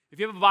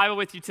you have a Bible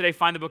with you today,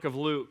 find the book of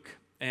Luke.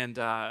 And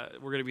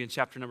we're going to be in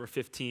chapter number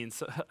 15.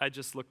 So I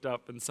just looked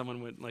up and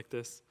someone went like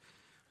this.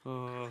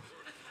 Oh,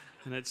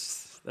 and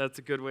that's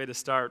a good way to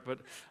start. But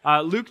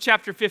Luke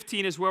chapter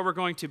 15 is where we're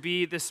going to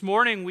be. This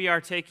morning we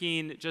are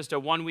taking just a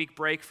 1-week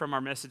break from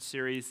our message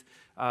series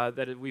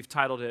that we've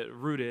titled it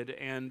Rooted.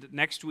 And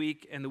next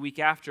week and the week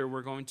after,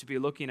 we're going to be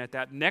looking at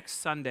that. Next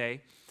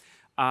Sunday,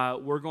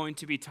 we're going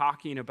to be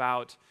talking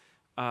about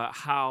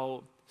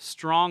how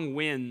strong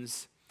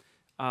winds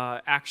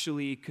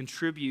actually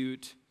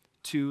contribute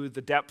to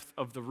the depth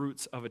of the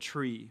roots of a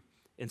tree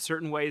in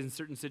certain ways, in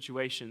certain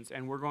situations.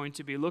 And we're going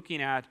to be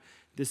looking at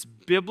this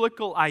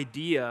biblical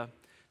idea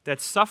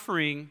that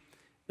suffering,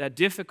 that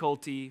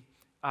difficulty,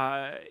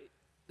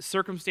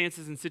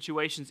 circumstances and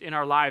situations in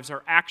our lives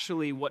are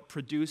actually what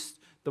produce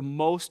the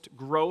most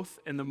growth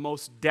and the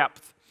most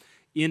depth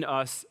in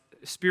us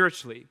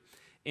spiritually.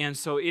 And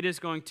so it is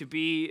going to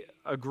be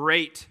a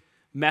great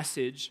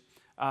message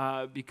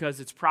because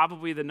it's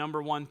probably the number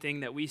one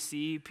thing that we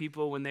see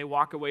people when they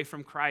walk away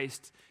from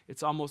Christ.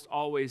 It's almost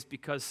always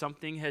because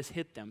something has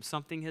hit them,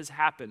 something has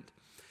happened.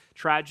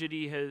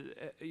 Tragedy, has,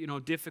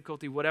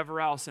 difficulty, whatever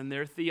else, and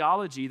their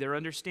theology, their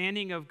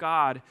understanding of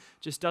God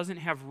just doesn't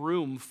have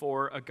room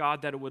for a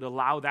God that would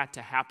allow that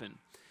to happen.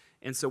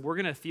 And so we're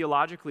going to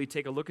theologically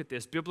take a look at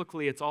this.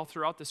 Biblically, it's all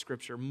throughout the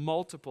Scripture,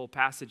 multiple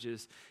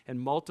passages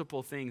and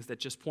multiple things that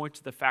just point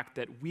to the fact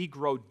that we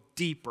grow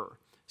deeper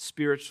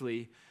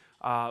spiritually,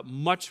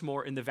 much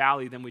more in the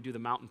valley than we do the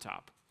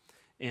mountaintop.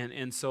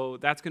 And so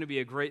that's going to be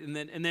a great, and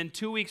then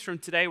 2 weeks from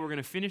today, we're going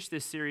to finish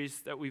this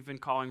series that we've been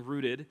calling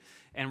Rooted,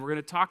 and we're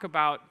going to talk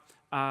about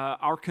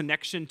our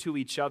connection to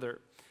each other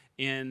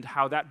and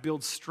how that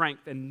builds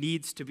strength and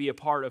needs to be a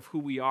part of who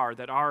we are,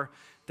 that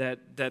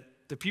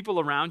the people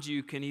around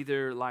you can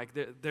either,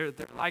 they're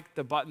like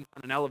the buttons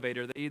on an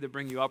elevator, they either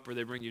bring you up or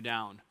they bring you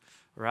down,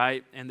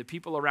 right? And the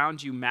people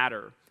around you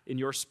matter in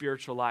your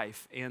spiritual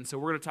life, and so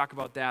we're going to talk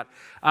about that.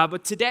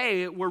 But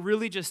today, we're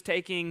really just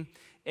taking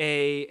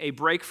a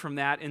break from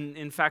that.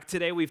 In fact,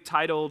 today we've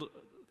titled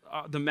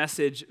the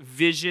message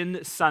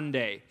Vision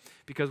Sunday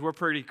because we're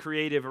pretty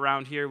creative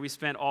around here. We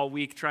spent all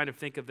week trying to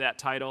think of that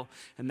title,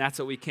 and that's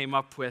what we came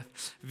up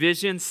with,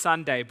 Vision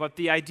Sunday. But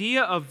the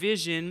idea of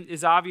vision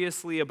is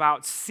obviously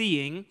about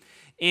seeing,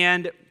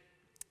 and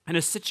in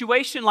a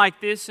situation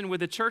like this and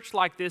with a church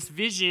like this,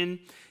 vision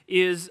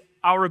is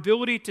our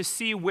ability to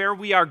see where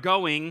we are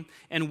going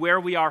and where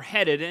we are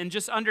headed. And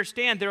just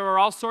understand there are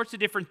all sorts of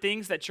different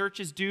things that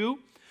churches do,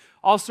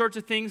 all sorts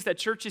of things that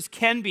churches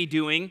can be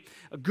doing,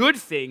 good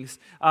things,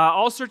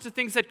 all sorts of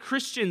things that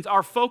Christians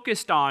are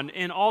focused on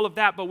and all of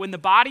that. But when the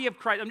body of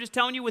Christ, I'm just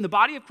telling you, when the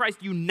body of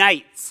Christ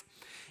unites,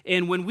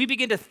 and when we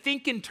begin to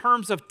think in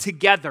terms of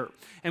together,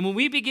 and when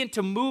we begin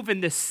to move in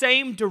the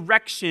same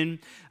direction,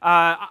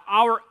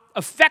 our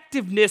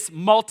effectiveness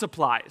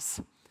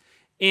multiplies.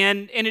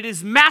 And it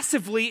is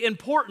massively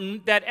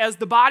important that as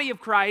the body of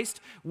Christ,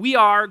 we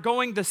are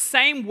going the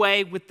same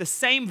way with the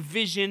same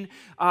vision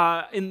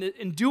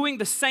in doing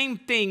the same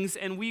things.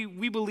 And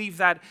we believe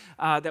that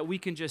we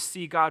can just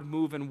see God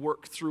move and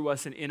work through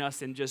us and in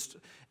us in just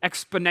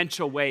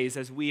exponential ways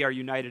as we are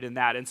united in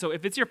that. And so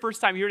if it's your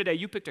first time here today,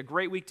 you picked a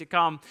great week to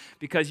come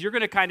because you're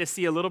going to kind of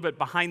see a little bit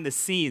behind the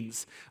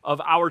scenes of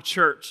our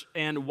church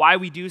and why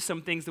we do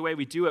some things the way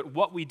we do it,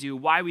 what we do,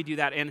 why we do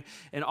that,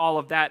 and all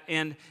of that.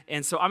 And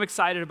so I'm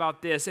excited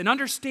about this. And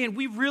understand,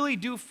 we really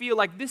do feel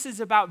like this is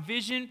about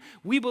vision.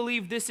 We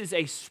believe this is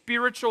a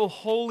spiritual,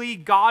 holy,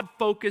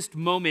 God-focused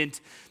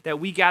moment that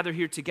we gather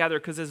here together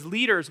because as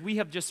leaders, we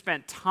have just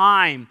spent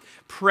time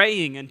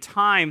praying and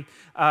time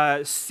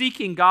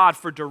seeking God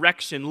for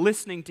direction,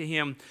 listening to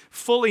Him,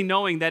 fully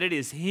knowing that it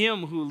is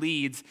Him who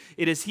leads.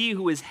 It is He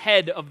who is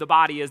head of the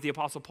body, as the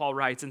Apostle Paul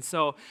writes. And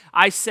so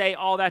I say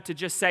all that to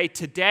just say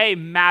today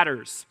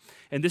matters.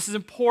 And this is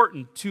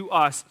important to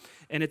us.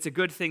 And it's a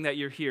good thing that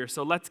you're here.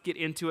 So let's get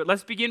into it.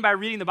 Let's begin by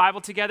reading the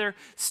Bible together.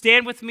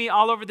 Stand with me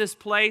all over this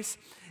place.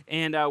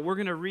 And we're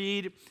going to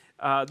read,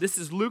 this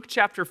is Luke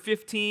chapter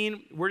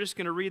 15. We're just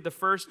going to read the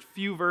first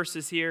few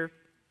verses here.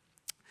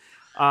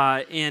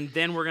 And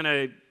then we're going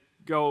to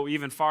go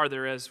even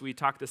farther as we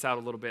talk this out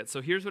a little bit.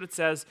 So here's what it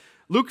says.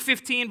 Luke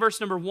 15, verse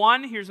number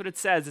 1, here's what it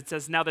says. It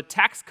says, "Now the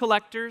tax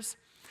collectors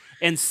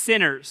and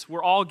sinners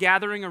were all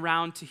gathering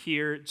around to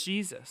hear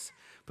Jesus.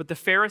 But the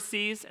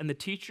Pharisees and the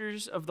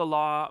teachers of the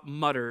law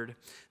muttered,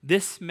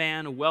 'This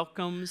man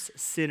welcomes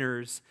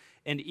sinners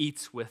and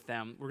eats with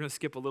them.'" We're going to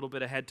skip a little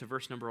bit ahead to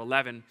verse number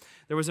 11.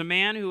 "There was a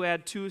man who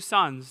had 2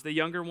 sons. The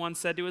younger one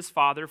said to his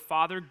father,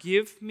 'Father,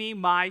 give me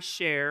my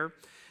share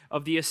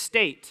of the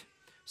estate.'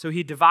 So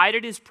he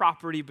divided his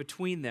property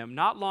between them.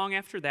 Not long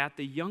after that,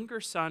 the younger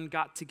son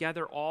got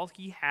together all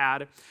he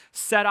had,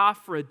 set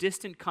off for a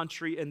distant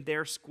country, and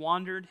there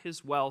squandered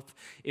his wealth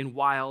in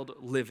wild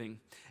living.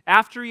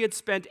 After he had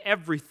spent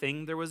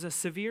everything, there was a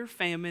severe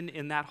famine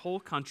in that whole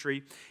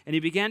country, and he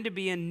began to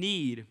be in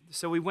need.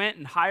 So he went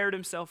and hired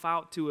himself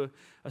out to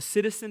a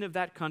citizen of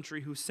that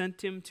country who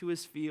sent him to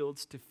his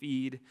fields to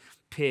feed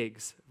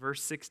pigs.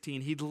 Verse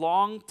 16, he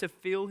longed to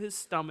fill his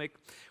stomach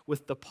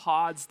with the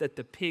pods that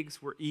the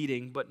pigs were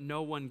eating, but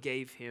no one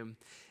gave him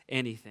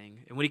anything.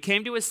 And when he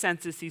came to his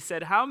senses, he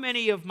said, how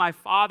many of my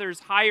father's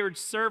hired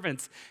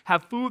servants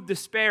have food to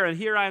spare, and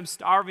here I am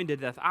starving to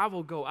death? I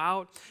will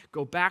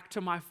go back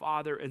to my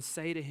father and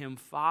say to him,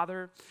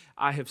 Father,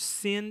 I have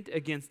sinned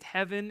against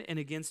heaven and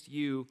against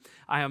you.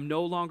 I am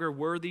no longer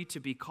worthy to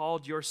be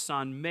called your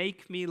son.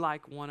 Make me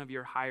like one of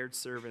your hired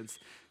servants.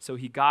 So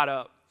he got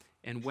up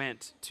and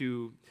went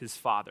to his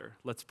father.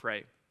 Let's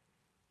pray.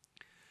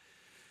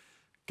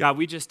 God,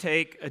 we just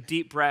take a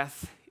deep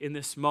breath in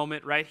this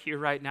moment right here,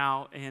 right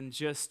now, and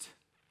just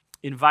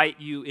invite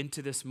you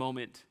into this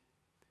moment.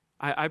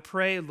 I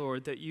pray,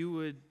 Lord, that you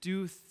would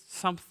do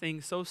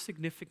something so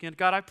significant.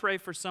 God, I pray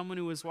for someone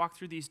who has walked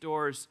through these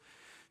doors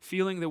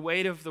feeling the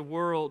weight of the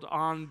world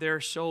on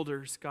their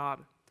shoulders, God,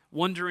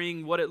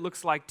 wondering what it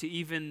looks like to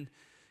even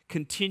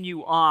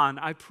continue on.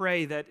 I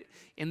pray that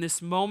in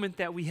this moment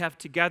that we have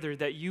together,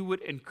 that you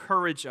would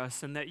encourage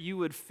us and that you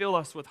would fill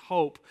us with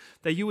hope,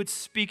 that you would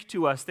speak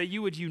to us, that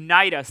you would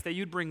unite us, that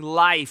you'd bring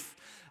life,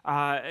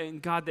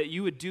 and God, that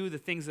you would do the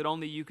things that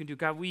only you can do.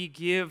 God, we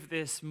give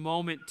this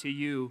moment to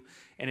you,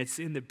 and it's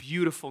in the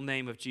beautiful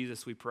name of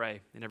Jesus we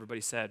pray. And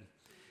everybody said,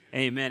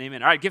 amen,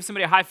 amen. All right, give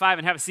somebody a high five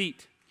and have a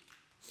seat.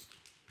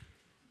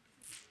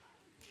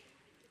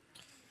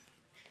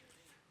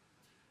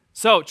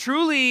 So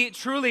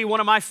truly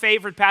one of my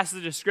favorite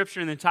passages of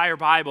Scripture in the entire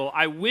Bible.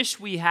 I wish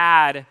we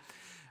had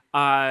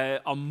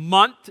a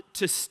month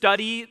to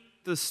study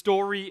the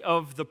story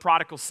of the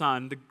prodigal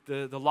son,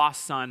 the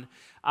lost son,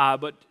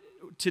 but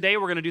today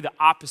we're going to do the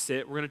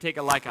opposite. We're going to take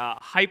a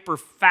hyper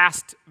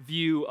fast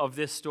view of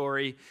this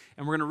story,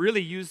 and we're going to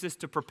really use this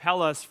to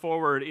propel us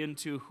forward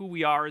into who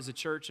we are as a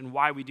church and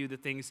why we do the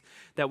things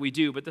that we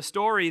do. But the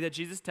story that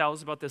Jesus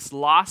tells about this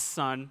lost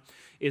son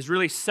is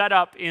really set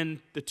up in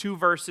the two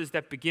verses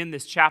that begin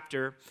this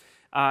chapter.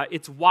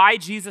 It's why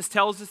Jesus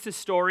tells us this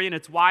story, and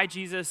it's why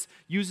Jesus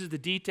uses the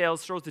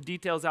details, throws the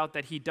details out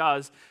that he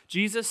does.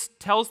 Jesus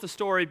tells the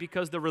story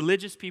because the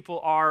religious people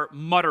are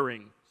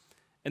muttering.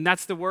 And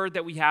that's the word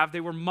that we have. They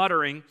were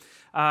muttering.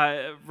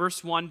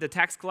 Verse 1, the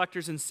tax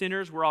collectors and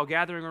sinners were all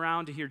gathering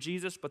around to hear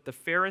Jesus, but the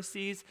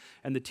Pharisees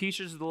and the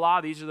teachers of the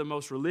law, these are the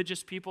most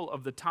religious people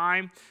of the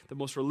time, the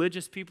most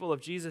religious people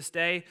of Jesus'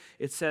 day.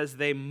 It says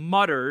they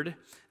muttered,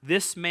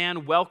 this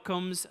man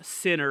welcomes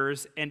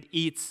sinners and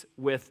eats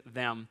with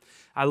them.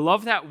 I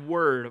love that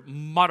word,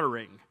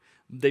 muttering.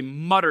 They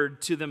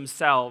muttered to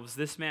themselves,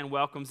 this man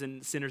welcomes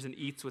sinners and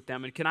eats with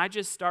them. And can I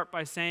just start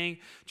by saying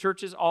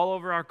churches all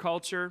over our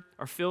culture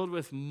are filled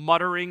with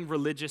muttering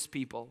religious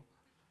people.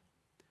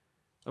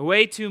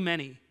 Way too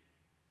many.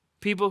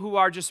 People who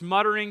are just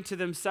muttering to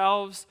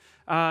themselves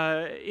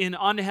in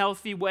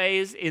unhealthy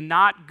ways, in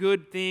not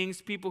good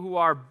things. People who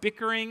are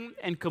bickering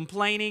and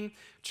complaining.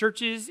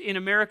 Churches in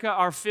America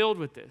are filled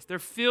with this. They're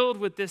filled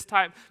with this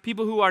type.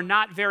 People who are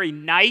not very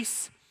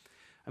nice.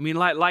 I mean,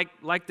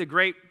 like the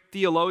great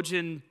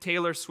theologian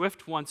Taylor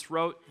Swift once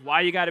wrote,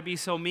 why you got to be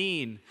so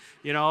mean,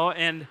 you know?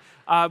 And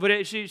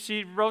but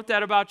she wrote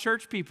that about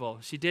church people.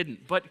 She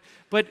didn't, but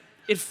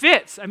it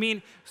fits. I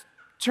mean,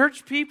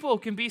 church people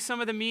can be some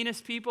of the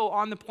meanest people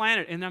on the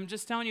planet, and I'm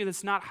just telling you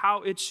that's not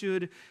how it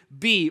should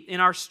be. In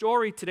our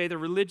story today, the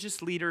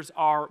religious leaders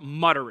are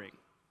muttering.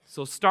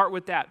 So start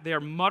with that. They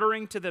are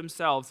muttering to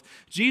themselves.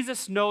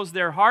 Jesus knows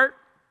their heart.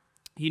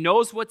 He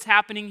knows what's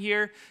happening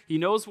here. He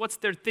knows what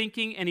they're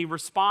thinking, and he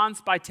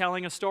responds by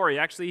telling a story.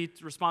 Actually, he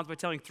responds by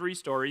telling three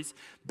stories,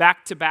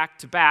 back to back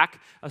to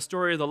back. A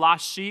story of the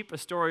lost sheep, a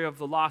story of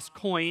the lost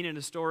coin, and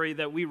a story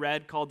that we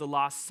read called the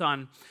lost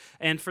son.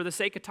 And for the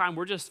sake of time,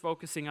 we're just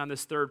focusing on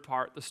this third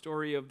part, the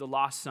story of the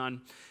lost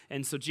son.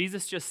 And so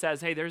Jesus just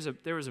says, hey, there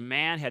was a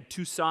man, had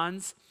two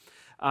sons,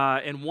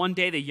 and one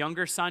day the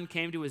younger son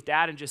came to his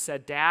dad and just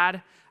said,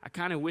 Dad, I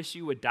kind of wish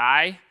you would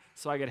die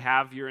so I could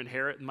have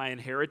my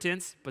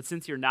inheritance. But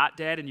since you're not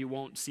dead and you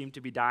won't seem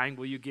to be dying,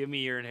 will you give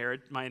me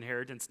my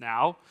inheritance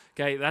now?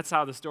 Okay, that's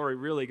how the story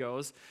really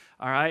goes.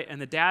 All right,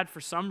 and the dad,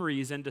 for some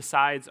reason,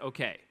 decides,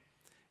 okay.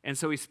 And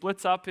so he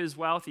splits up his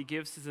wealth. He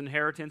gives his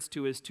inheritance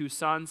to his two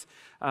sons.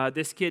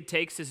 This kid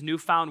takes his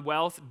newfound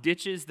wealth,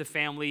 ditches the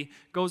family,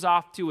 goes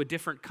off to a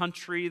different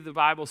country, the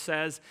Bible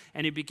says,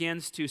 and he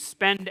begins to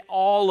spend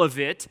all of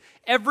it.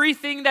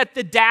 Everything that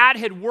the dad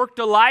had worked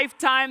a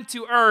lifetime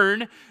to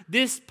earn,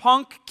 this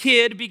punk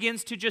kid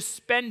begins to just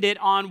spend it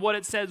on what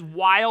it says,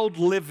 wild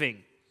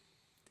living.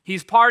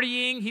 He's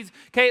partying.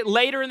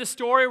 Later in the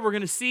story, we're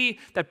going to see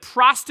that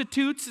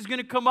prostitutes is going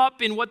to come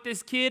up in what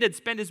this kid had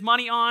spent his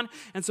money on.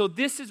 And so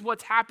this is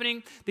what's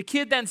happening. The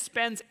kid then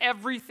spends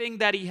everything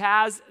that he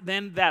has.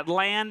 Then that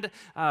land,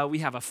 we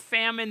have a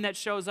famine that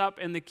shows up,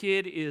 and the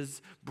kid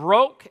is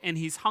broke, and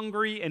he's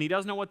hungry, and he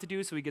doesn't know what to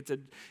do. So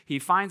he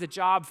finds a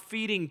job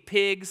feeding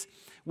pigs,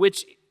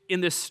 which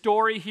in this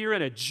story here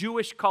in a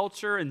Jewish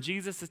culture, and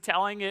Jesus is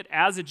telling it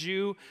as a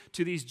Jew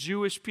to these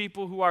Jewish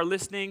people who are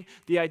listening.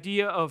 The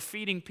idea of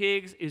feeding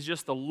pigs is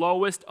just the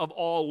lowest of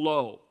all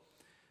low.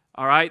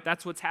 All right,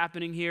 that's what's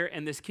happening here.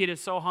 And this kid is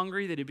so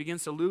hungry that he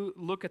begins to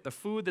look at the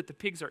food that the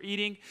pigs are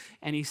eating,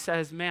 and he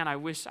says, man, I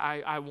wish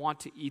I want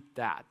to eat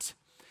that.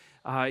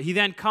 He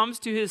then comes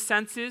to his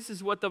senses,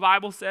 is what the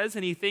Bible says,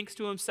 and he thinks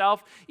to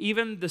himself,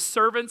 even the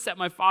servants at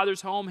my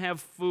father's home have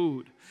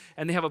food,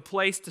 and they have a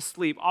place to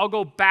sleep. I'll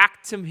go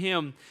back to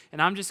him,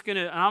 and I'm just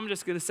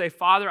gonna say,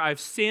 Father, I've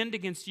sinned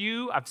against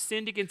you. I've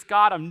sinned against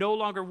God. I'm no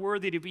longer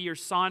worthy to be your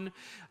son.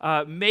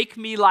 Make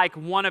me like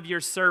one of your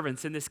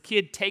servants. And this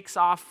kid takes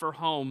off for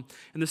home.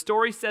 And the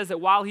story says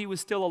that while he was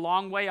still a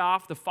long way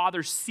off, the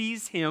father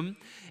sees him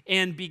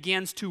and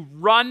begins to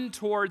run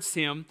towards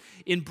him,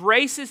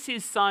 embraces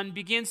his son,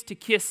 begins to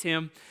kiss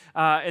him.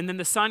 And then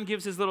the son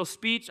gives his little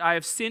speech. I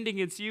have sinned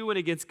against you and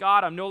against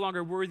God. I'm no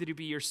longer worthy to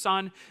be your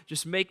son.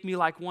 Just make me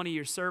like one of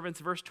your servants.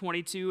 Verse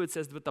 22, it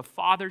says, but the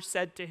father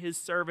said to his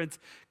servants,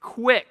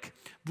 quick,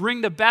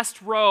 bring the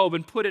best robe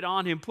and put it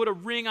on him. Put a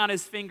ring on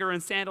his finger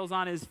and sandals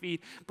on his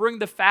feet. Bring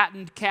the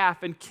fattened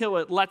calf and kill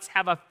it. Let's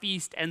have a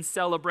feast and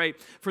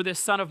celebrate. For this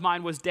son of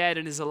mine was dead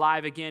and is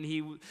alive again.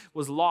 He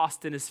was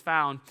lost and is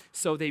found.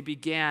 So they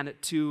began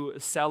to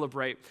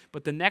celebrate.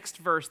 But the next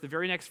verse, the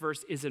very next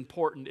verse is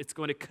important. It's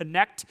going to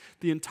connect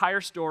the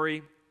entire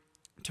story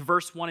to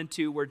verse 1 and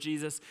 2, where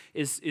Jesus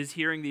is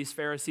hearing these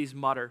Pharisees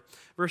mutter.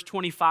 Verse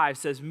 25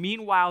 says,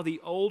 meanwhile, the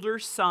older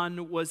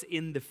son was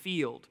in the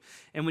field.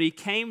 And when he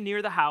came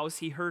near the house,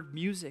 he heard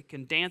music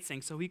and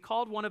dancing. So he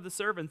called one of the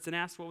servants and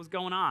asked what was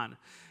going on.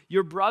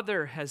 Your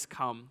brother has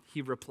come,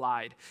 he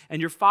replied,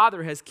 and your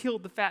father has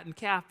killed the fattened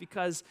calf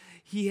because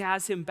he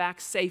has him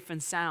back safe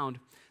and sound.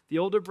 The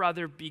older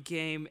brother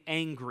became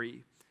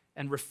angry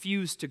and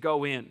refused to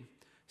go in.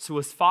 So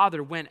his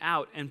father went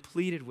out and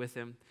pleaded with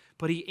him.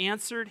 But he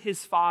answered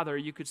his father,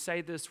 you could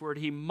say this word,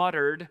 he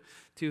muttered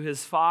to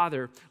his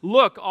father,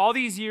 look, all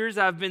these years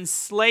I've been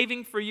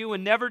slaving for you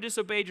and never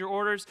disobeyed your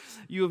orders.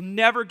 You have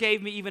never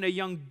gave me even a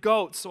young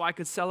goat so I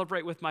could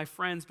celebrate with my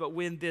friends. But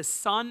when this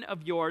son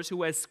of yours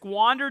who has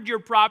squandered your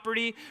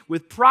property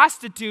with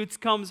prostitutes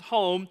comes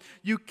home,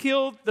 you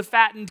killed the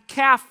fattened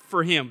calf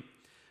for him.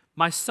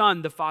 My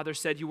son, the father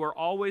said, you are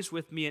always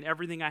with me and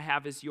everything I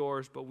have is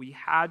yours, but we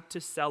had to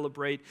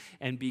celebrate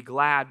and be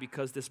glad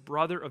because this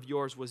brother of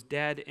yours was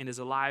dead and is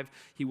alive.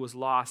 He was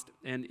lost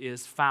and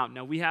is found.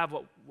 Now we have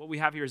what we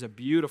have here is a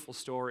beautiful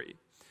story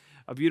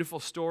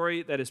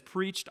that is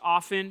preached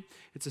often.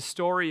 It's a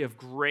story of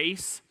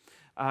grace.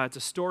 It's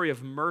a story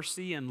of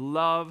mercy and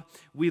love.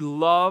 We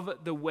love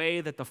the way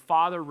that the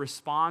father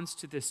responds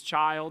to this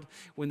child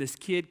when this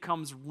kid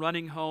comes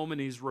running home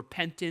and he's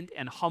repentant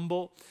and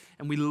humble.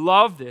 And we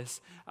love this.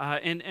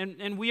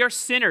 And we are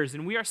sinners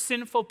and we are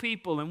sinful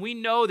people and we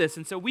know this.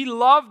 And so we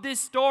love this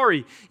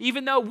story.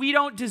 Even though we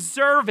don't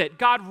deserve it,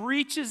 God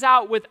reaches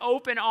out with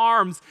open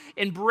arms,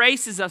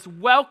 embraces us,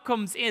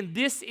 welcomes in.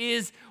 This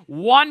is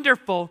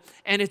wonderful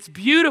and it's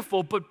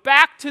beautiful. But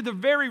back to the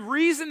very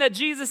reason that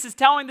Jesus is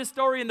telling this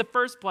story in the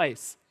first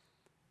place.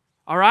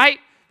 All right?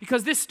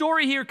 Because this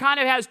story here kind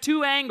of has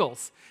two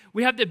angles.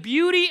 We have the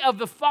beauty of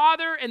the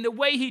Father and the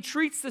way he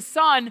treats the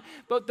Son,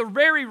 but the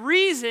very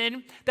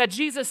reason that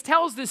Jesus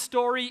tells this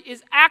story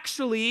is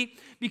actually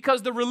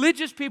because the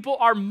religious people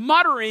are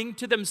muttering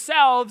to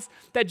themselves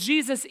that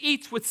Jesus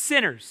eats with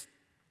sinners.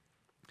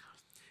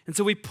 And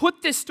so we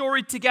put this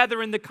story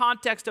together in the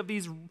context of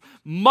these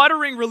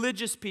muttering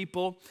religious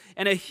people,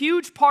 and a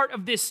huge part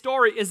of this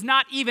story is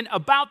not even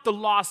about the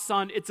lost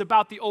son, it's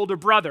about the older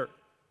brother.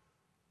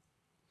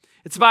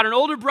 It's about an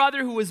older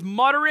brother who is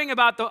muttering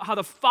about how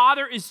the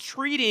father is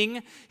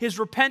treating his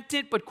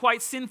repentant but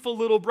quite sinful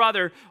little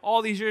brother.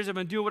 All these years I've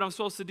been doing what I'm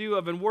supposed to do.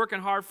 I've been working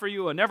hard for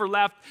you. I never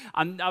left.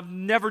 I've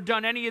never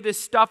done any of this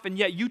stuff, and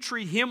yet you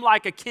treat him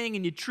like a king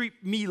and you treat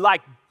me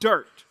like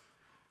dirt.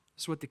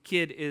 That's what the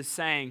kid is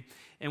saying.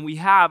 And we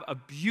have a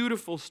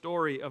beautiful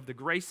story of the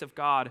grace of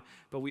God,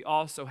 but we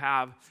also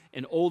have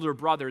an older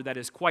brother that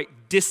is quite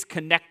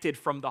disconnected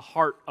from the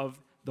heart of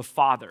the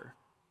father.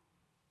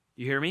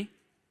 You hear me?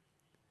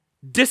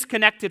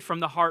 Disconnected from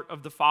the heart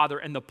of the Father.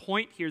 And the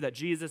point here that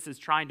Jesus is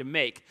trying to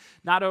make,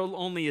 not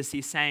only is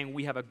he saying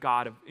we have a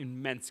God of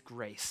immense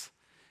grace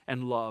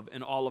and love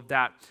and all of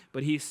that,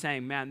 but he's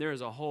saying, man,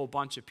 there's a whole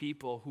bunch of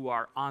people who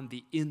are on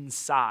the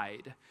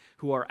inside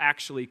who are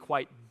actually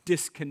quite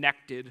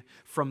disconnected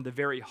from the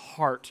very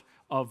heart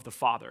of the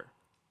Father.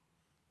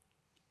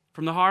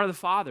 From the heart of the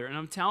Father. And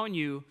I'm telling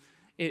you,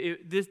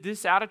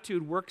 this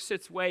attitude works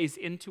its ways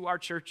into our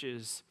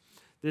churches.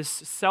 This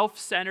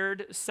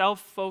self-centered,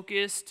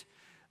 self-focused,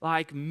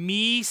 like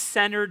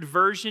me-centered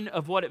version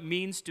of what it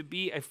means to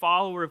be a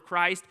follower of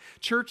Christ.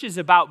 Church is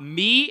about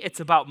me. It's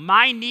about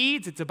my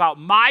needs. It's about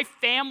my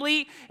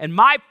family and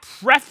my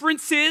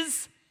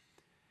preferences.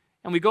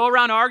 And we go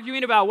around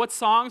arguing about what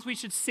songs we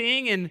should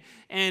sing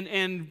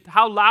and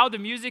how loud the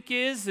music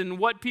is and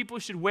what people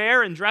should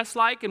wear and dress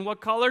like and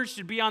what colors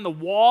should be on the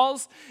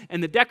walls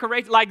and the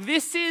decorations. Like,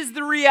 this is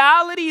the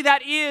reality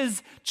that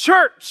is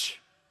church.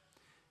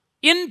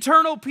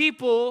 internal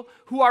people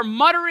who are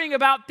muttering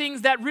about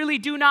things that really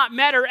do not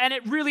matter, and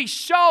it really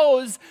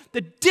shows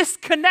the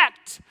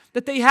disconnect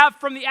that they have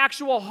from the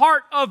actual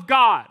heart of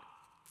God.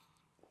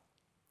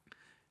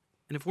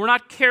 And if we're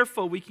not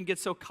careful, we can get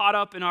so caught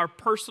up in our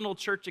personal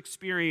church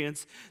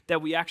experience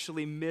that we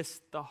actually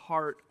miss the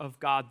heart of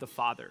God the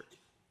Father.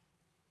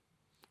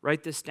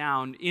 Write this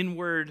down.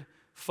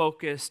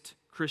 Inward-focused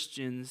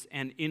Christians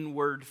and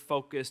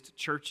inward-focused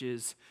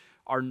churches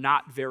are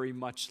not very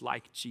much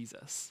like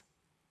Jesus.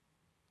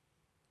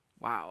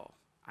 Wow,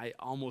 I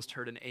almost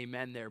heard an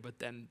amen there, but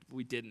then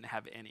we didn't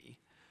have any.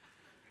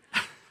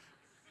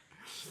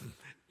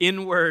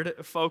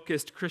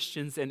 Inward-focused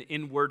Christians and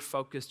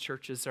inward-focused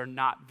churches are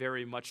not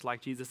very much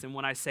like Jesus. And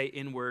when I say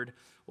inward,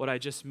 what I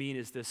just mean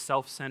is this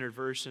self-centered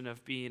version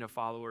of being a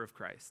follower of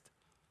Christ.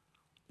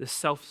 This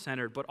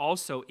self-centered, but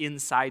also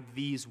inside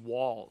these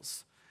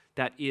walls,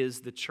 that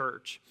is the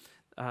church.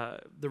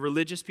 The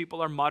religious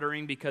people are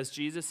muttering because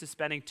Jesus is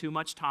spending too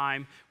much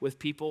time with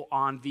people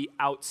on the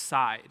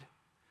outside.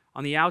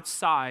 On the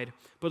outside.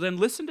 But then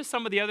listen to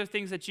some of the other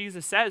things that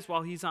Jesus says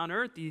while he's on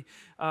earth.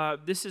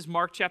 This is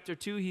Mark chapter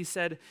 2.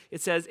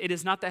 It says, "It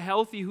is not the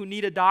healthy who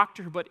need a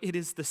doctor, but it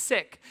is the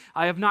sick.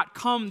 I have not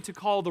come to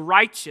call the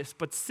righteous,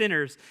 but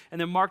sinners."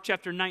 And then Mark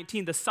chapter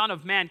 19, "The Son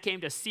of Man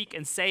came to seek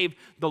and save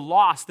the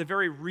lost." The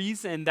very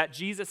reason that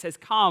Jesus has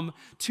come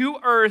to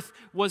earth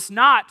was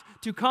not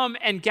to come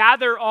and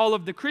gather all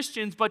of the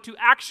Christians, but to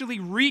actually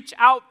reach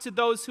out to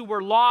those who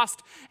were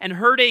lost and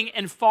hurting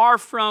and far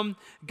from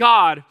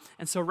God.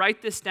 And so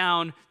write this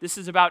down. This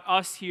is about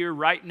us here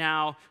right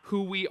now,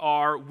 who we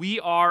are. We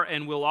are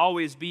and will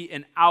always be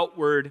an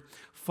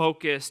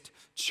outward-focused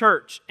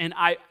church. And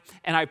I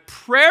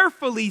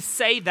prayerfully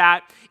say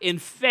that in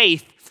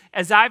faith,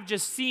 as I've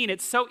just seen.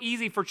 It's so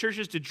easy for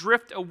churches to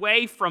drift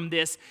away from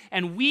this,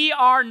 and we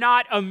are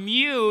not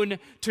immune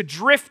to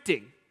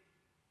drifting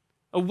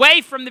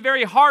away from the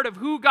very heart of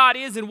who God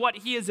is and what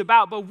he is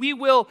about. But we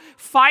will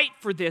fight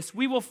for this.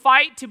 We will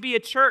fight to be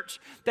a church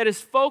that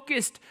is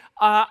focused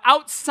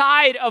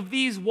outside of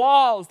these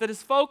walls, that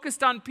is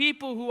focused on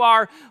people who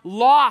are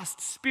lost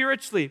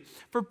spiritually,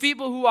 for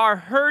people who are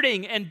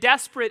hurting and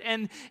desperate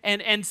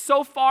and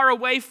so far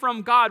away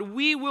from God.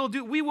 We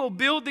will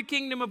build the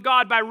kingdom of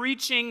God by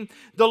reaching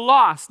the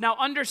lost. Now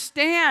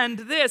understand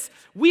this,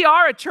 we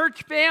are a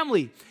church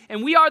family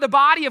and we are the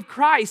body of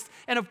Christ,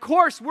 and of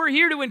course we're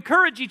here to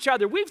encourage each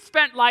other. We've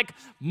spent like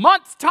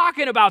months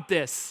talking about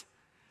this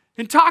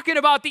and talking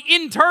about the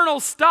internal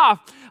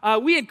stuff.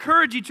 We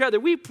encourage each other.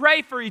 We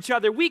pray for each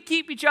other. We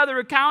keep each other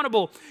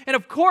accountable. And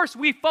of course,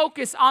 we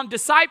focus on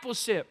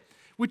discipleship,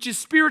 which is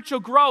spiritual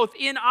growth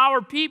in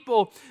our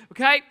people,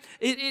 okay?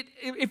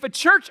 If a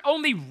church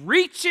only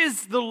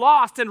reaches the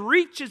lost and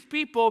reaches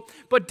people,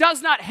 but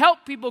does not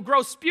help people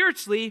grow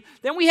spiritually,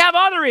 then we have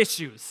other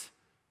issues.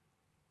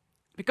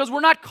 Because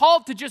we're not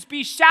called to just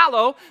be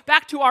shallow.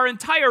 Back to our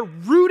entire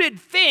rooted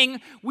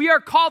thing, we are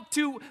called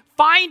to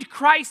find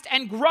Christ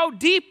and grow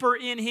deeper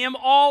in him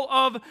all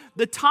of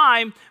the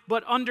time.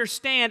 But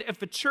understand,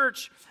 if a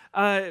church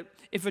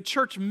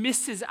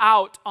misses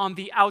out on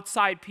the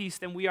outside piece,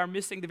 then we are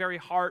missing the very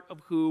heart of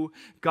who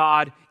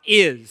God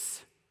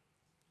is.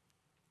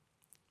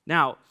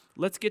 Now,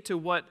 let's get to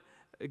what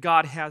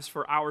God has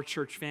for our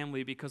church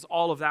family, because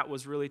all of that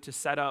was really to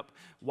set up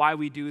why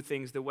we do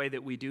things the way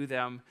that we do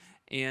them,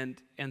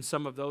 and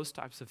some of those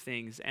types of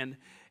things.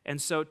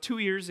 And so 2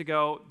 years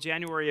ago,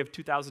 January of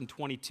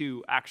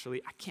 2022,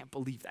 actually, I can't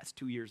believe that's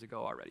 2 years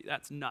ago already.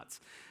 That's nuts.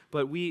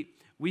 But we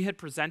had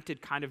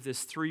presented kind of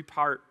this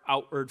 3-part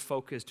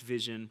outward-focused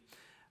vision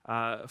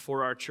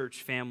for our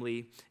church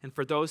family. And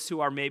for those who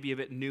are maybe a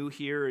bit new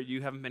here, or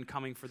you haven't been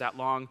coming for that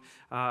long,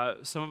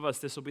 some of us,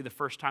 this will be the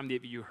first time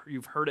that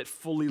you've heard it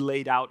fully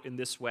laid out in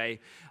this way,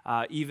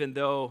 even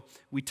though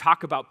we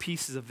talk about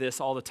pieces of this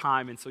all the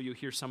time, and so you'll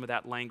hear some of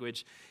that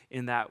language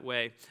in that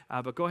way.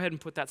 But go ahead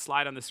and put that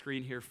slide on the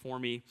screen here for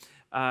me.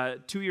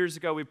 2 years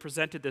ago, we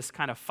presented this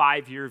kind of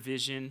 5-year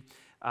vision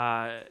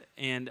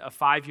and a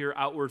 5-year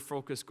outward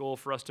focus goal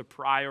for us to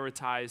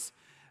prioritize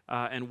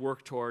and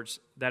work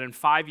towards, that in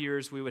 5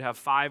 years we would have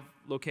 5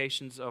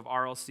 locations of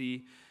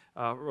RLC,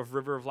 of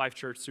River of Life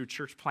Church, through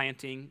church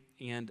planting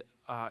and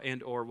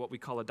or what we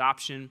call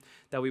adoption,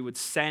 that we would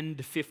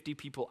send 50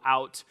 people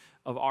out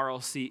of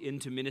RLC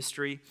into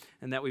ministry,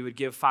 and that we would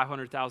give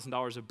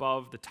 $500,000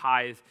 above the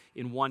tithe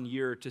in 1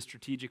 year to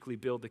strategically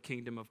build the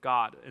kingdom of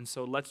God. And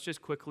so let's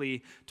just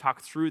quickly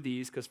talk through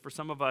these, because for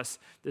some of us,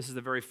 this is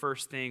the very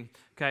first thing.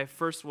 Okay,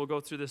 first we'll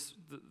go through this,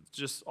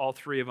 just all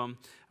 3 of them.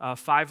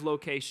 5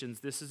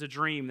 locations. This is a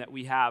dream that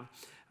we have,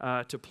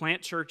 to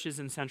plant churches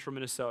in central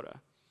Minnesota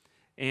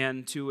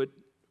and to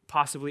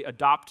possibly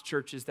adopt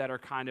churches that are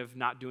kind of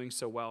not doing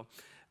so well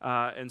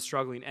and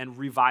struggling, and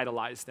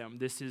revitalize them.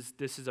 This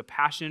is a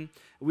passion.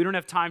 We don't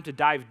have time to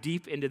dive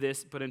deep into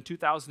this, but in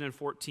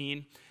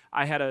 2014,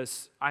 I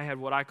had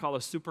what I call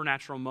a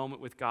supernatural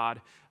moment with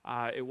God.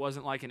 It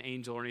wasn't like an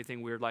angel or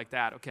anything weird like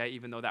that, okay,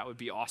 even though that would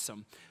be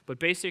awesome. But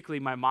basically,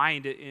 my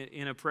mind,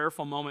 in a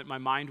prayerful moment, my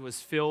mind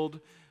was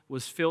filled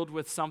was filled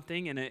with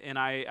something, and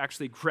I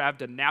actually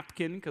grabbed a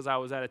napkin because I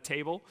was at a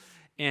table,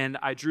 and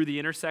I drew the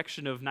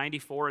intersection of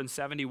 94 and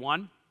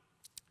 71,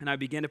 and I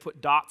began to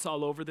put dots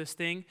all over this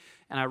thing,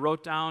 and I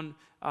wrote down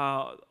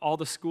all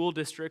the school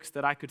districts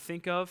that I could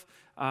think of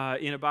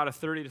in about a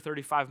 30 to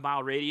 35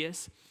 mile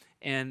radius.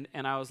 And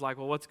I was like,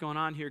 well, what's going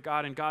on here,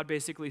 God? And God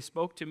basically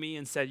spoke to me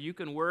and said, you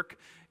can work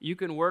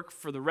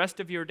for the rest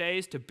of your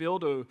days to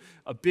build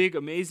a big,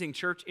 amazing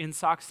church in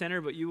Sauk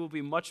Centre, but you will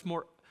be much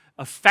more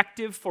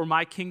effective for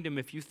my kingdom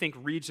if you think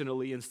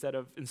regionally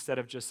instead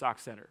of just Sauk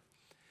Centre.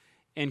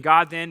 And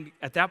God then,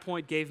 at that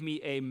point, gave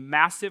me a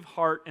massive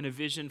heart and a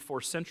vision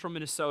for central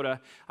Minnesota.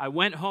 I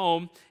went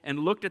home and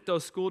looked at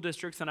those school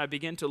districts, and I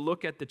began to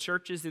look at the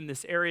churches in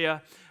this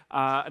area,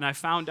 and I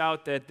found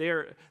out that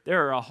there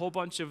are a whole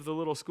bunch of the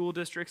little school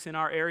districts in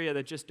our area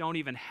that just don't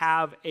even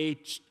have a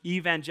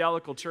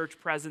evangelical church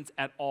presence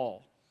at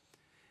all.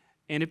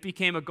 And it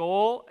became a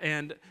goal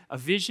and a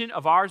vision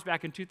of ours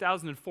back in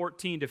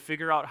 2014 to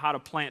figure out how to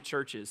plant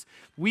churches.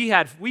 We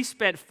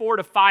spent 4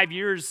 to 5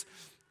 years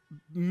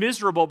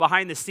miserable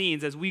behind the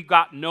scenes as we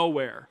got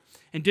nowhere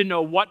and didn't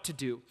know what to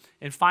do.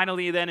 And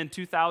finally then in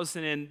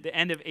the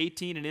end of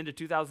 18 and into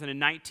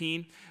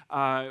 2019,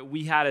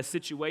 we had a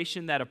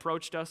situation that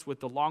approached us with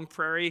the Long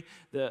Prairie.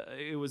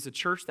 It was a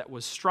church that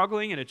was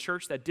struggling and a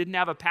church that didn't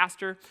have a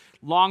pastor.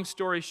 Long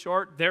story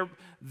short,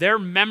 their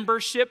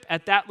membership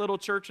at that little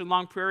church in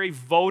Long Prairie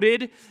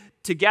voted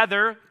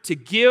together to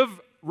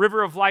give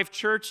River of Life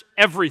Church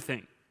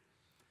everything.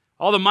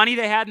 All the money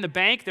they had in the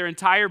bank, their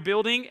entire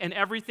building and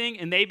everything,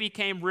 and they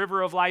became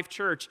River of Life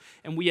Church.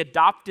 And we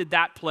adopted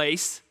that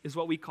place, is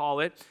what we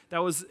call it. That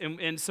was,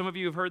 and some of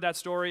you have heard that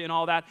story and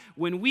all that.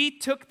 When we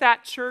took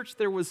that church,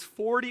 there was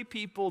 40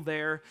 people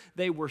there.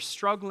 They were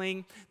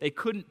struggling. They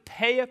couldn't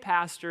pay a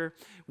pastor.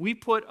 We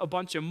put a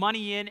bunch of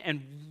money in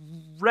and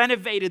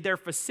renovated their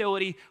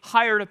facility,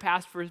 hired a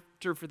pastor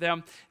for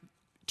them.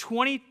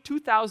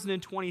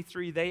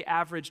 2023, they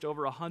averaged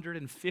over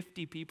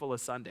 150 people a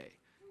Sunday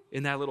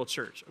in that little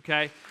church,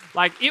 okay?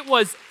 Like, it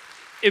was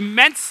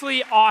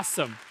immensely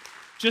awesome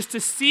just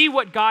to see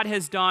what God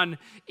has done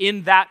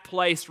in that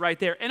place right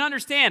there. And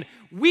understand,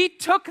 we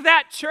took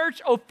that church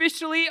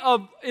officially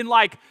in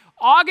like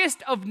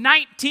August of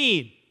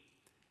 19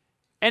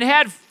 and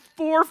had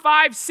 4,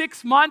 5,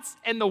 6 months,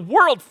 and the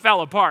world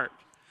fell apart.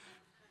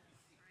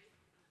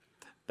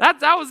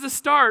 That was the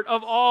start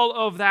of all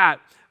of that,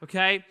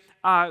 okay?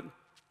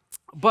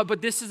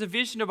 But this is a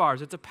vision of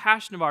ours. It's a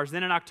passion of ours.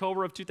 Then in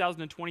October of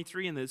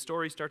 2023, and the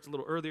story starts a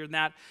little earlier than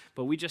that,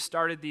 but we just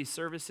started these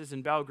services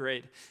in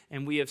Belgrade,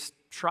 and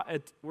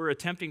we're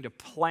attempting to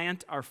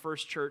plant our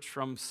first church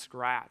from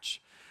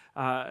scratch.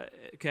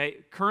 Okay,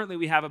 currently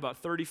we have about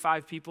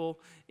 35 people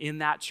in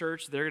that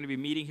church. They're going to be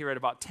meeting here at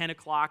about 10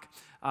 o'clock.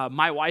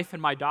 My wife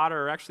and my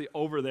daughter are actually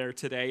over there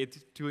today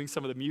doing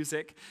some of the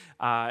music.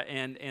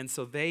 And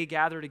so they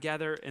gather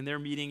together and they're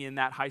meeting in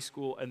that high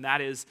school. And that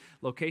is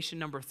location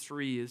number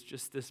 3 is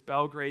just this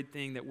Belgrade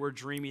thing that we're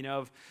dreaming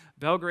of.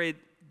 Belgrade,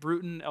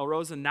 Bruton, El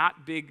Rosa, not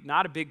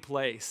a big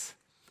place,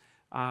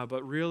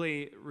 but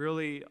really,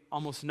 really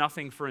almost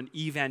nothing for an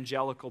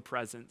evangelical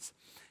presence.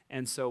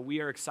 And so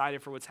we are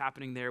excited for what's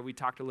happening there. We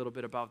talked a little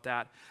bit about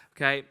that,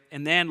 okay?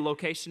 And then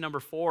location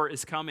number 4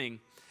 is coming,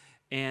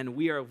 and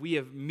we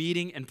have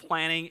meeting and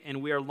planning,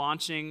 and we are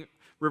launching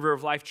River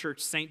of Life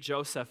Church St.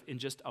 Joseph in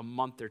just a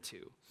month or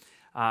 2.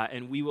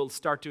 And we will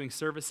start doing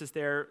services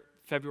there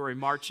February,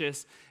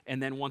 Marches,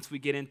 and then once we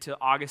get into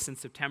August and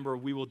September,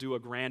 we will do a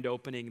grand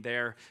opening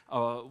there,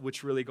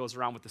 which really goes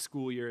around with the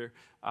school year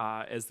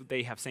as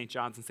they have St.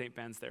 John's and St.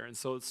 Ben's there. And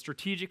so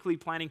strategically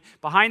planning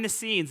behind the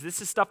scenes,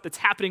 this is stuff that's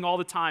happening all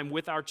the time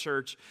with our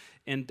church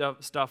and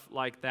stuff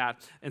like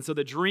that. And so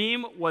the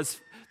dream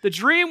was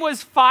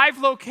 5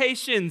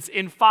 locations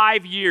in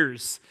 5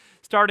 years.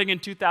 Starting in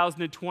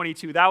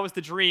 2022. That was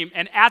the dream.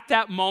 And at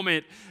that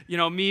moment,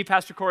 me,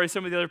 Pastor Corey,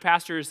 some of the other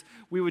pastors,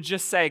 we would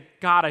just say,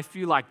 God, I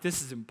feel like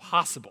this is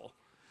impossible.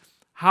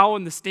 How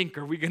in the stink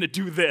are we going to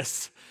do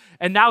this?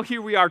 And now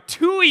here we are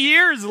 2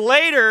 years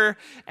later,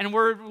 and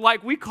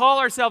we call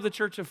ourselves a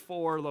church of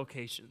 4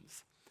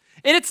 locations.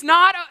 And it's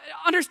not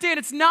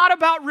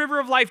about River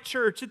of Life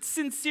Church. It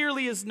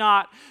sincerely is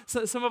not.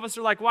 So some of us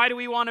are like, why do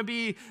we want to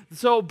be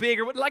so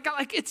big? Or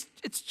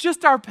it's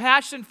just our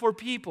passion for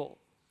people.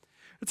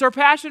 It's our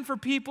passion for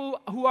people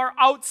who are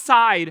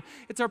outside.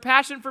 It's our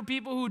passion for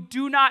people who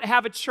do not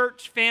have a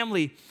church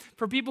family,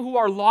 for people who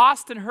are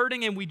lost and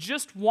hurting, and we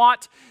just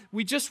want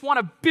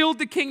to build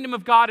the kingdom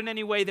of God in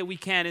any way that we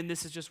can, and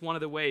this is just one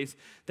of the ways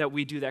that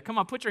we do that. Come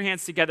on, put your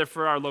hands together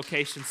for our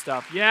location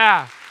stuff.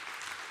 Yeah.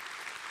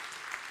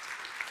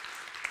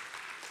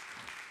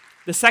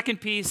 The second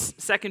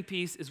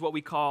piece is what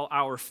we call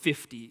our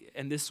 50,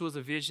 and this was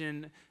a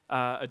vision,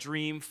 a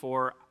dream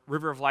for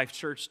River of Life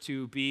Church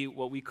to be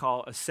what we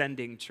call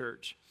ascending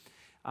church,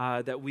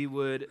 that we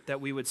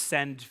would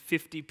send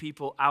 50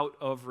 people out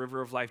of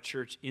River of Life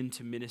Church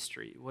into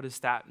ministry. What does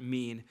that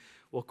mean?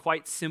 Well,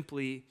 quite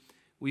simply,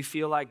 we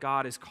feel like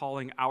God is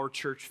calling our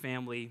church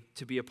family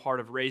to be a part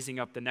of raising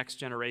up the next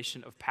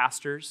generation of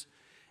pastors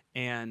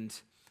and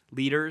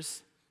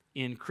leaders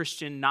in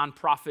Christian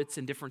nonprofits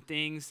and different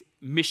things,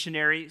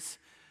 missionaries,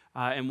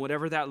 and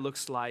whatever that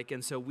looks like.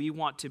 And so we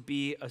want to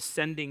be a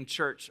sending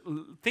church.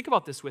 Think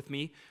about this with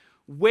me.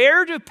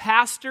 Where do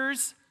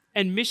pastors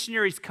and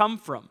missionaries come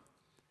from?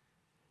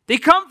 They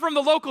come from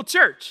the local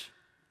church.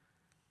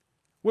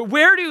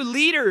 Where do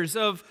leaders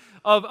of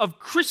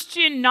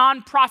Christian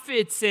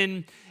nonprofits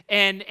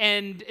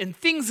and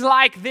things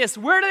like this,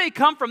 where do they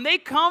come from? They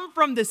come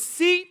from the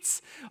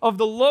seats of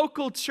the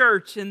local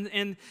church.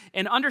 And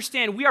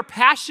understand, we are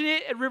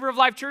passionate at River of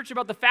Life Church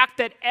about the fact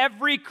that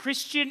every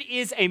Christian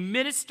is a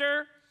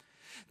minister,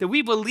 that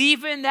we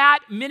believe in that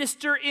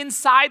minister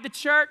inside the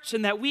church,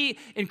 and that we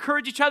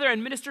encourage each other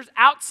and ministers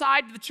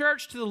outside the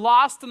church to the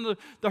lost and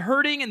the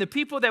hurting and the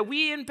people that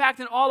we impact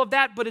and all of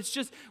that. But it's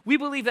just, we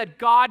believe that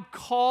God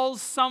calls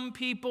some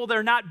people.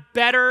 They're not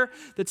better.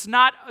 It's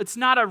not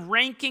a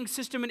ranking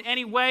system in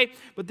any way,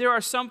 but there are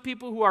some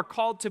people who are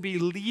called to be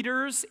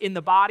leaders in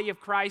the body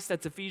of Christ.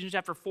 That's Ephesians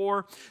chapter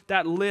 4,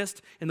 that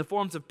list, in the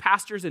forms of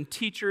pastors and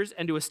teachers,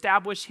 and to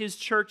establish his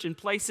church in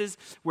places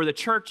where the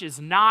church is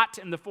not,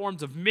 in the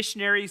forms of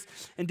missionaries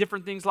and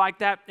different things like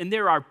that. And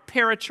there are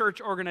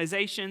parachurch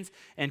organizations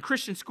and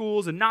Christian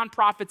schools and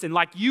nonprofits, and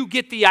you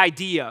get the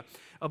idea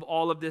of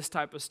all of this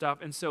type of stuff.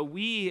 And so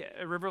we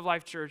at River of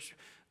Life Church,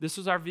 this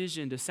was our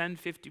vision, to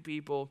send 50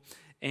 people,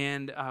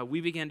 and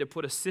we began to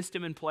put a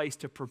system in place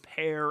to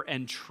prepare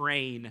and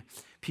train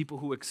people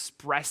who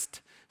expressed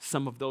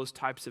some of those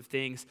types of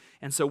things.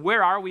 And so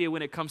where are we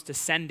when it comes to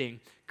sending?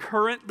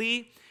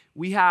 Currently,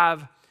 we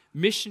have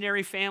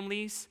missionary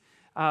families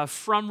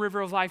from River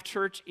of Life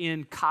Church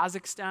in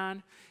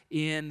Kazakhstan,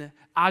 in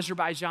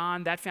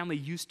Azerbaijan. That family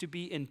used to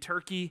be in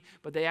Turkey,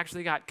 but they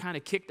actually got kind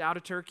of kicked out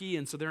of Turkey,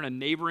 and so they're in a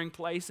neighboring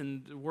place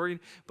and worried.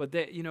 But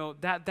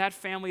that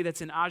family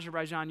that's in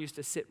Azerbaijan used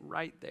to sit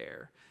right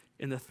there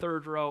in the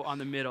third row on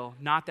the middle,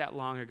 not that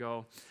long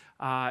ago.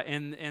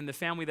 And the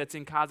family that's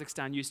in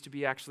Kazakhstan used to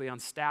be actually on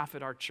staff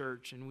at our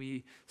church, and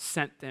we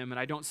sent them. And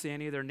I don't say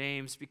any of their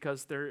names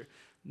because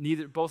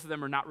both of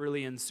them are not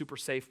really in super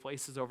safe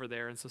places over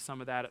there, and so some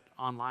of that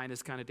online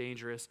is kind of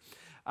dangerous.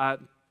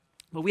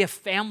 But we have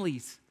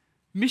families,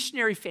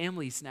 missionary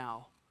families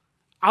now,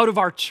 out of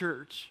our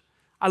church.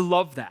 I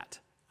love that.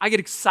 I get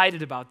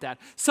excited about that.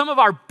 Some of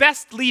our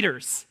best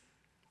leaders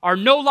are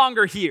no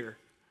longer here,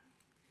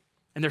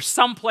 and they're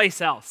someplace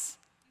else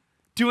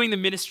doing the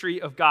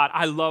ministry of God.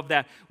 I love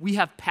that. We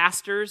have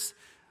pastors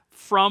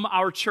from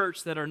our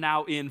church that are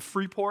now in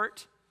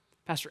Freeport.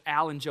 Pastor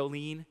Al and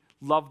Jolene.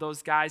 Love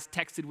those guys.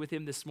 Texted with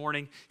him this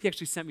morning. He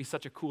actually sent me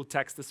such a cool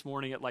text this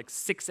morning at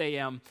 6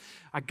 a.m.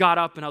 I got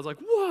up and I was like,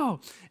 whoa.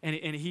 And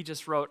he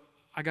just wrote,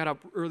 I got up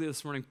early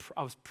this morning.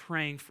 I was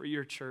praying for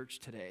your church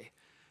today.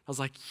 I was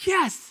like,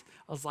 yes.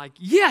 I was like,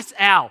 yes,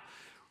 Al.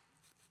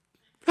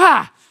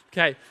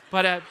 Okay.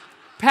 But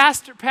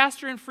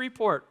pastor in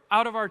Freeport,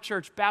 out of our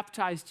church,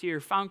 baptized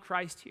here, found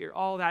Christ here,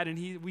 all that.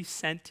 And we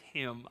sent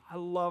him. I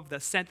love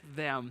that. Sent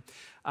them.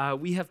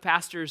 We have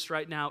pastors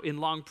right now in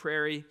Long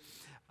Prairie,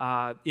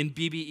 in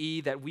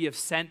BBE, that we have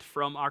sent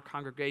from our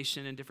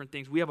congregation and different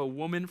things. We have a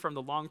woman from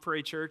the Long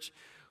Prairie Church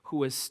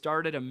who has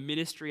started a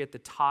ministry in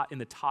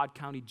the Todd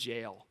County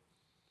Jail.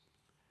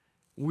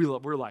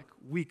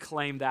 We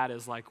claim that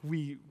as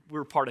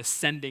we're part of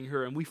sending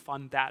her, and we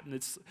fund that, and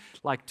it's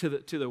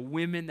to the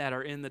women that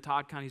are in the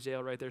Todd County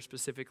Jail right there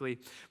specifically.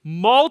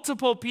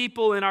 Multiple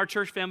people in our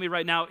church family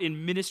right now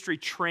in ministry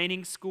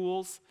training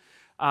schools,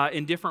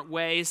 in different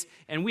ways,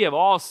 and we have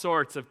all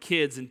sorts of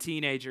kids and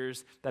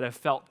teenagers that have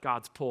felt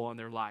God's pull in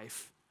their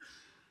life.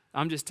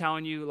 I'm just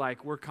telling you,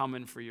 we're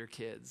coming for your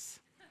kids.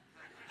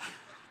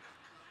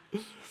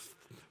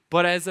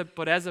 But as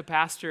a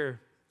pastor,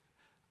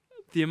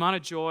 the amount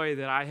of joy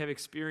that I have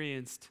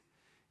experienced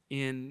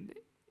in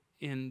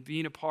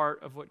being a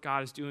part of what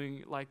God is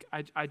doing,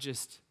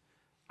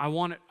 I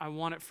want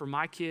it for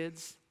my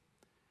kids.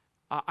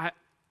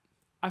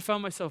 I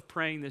found myself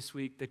praying this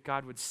week that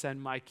God would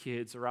send my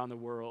kids around the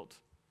world.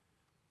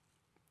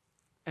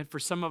 And for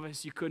some of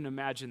us, you couldn't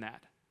imagine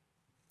that.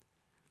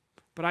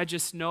 But I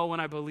just know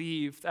and I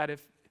believe that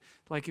if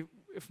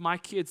my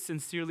kids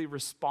sincerely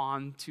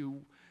respond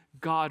to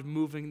God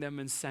moving them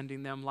and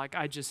sending them,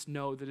 I just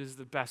know that is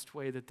the best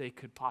way that they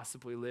could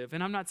possibly live.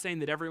 And I'm not saying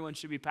that everyone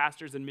should be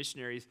pastors and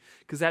missionaries,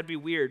 because that'd be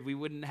weird. We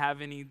wouldn't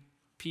have any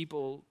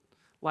people,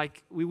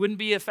 we wouldn't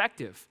be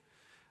effective.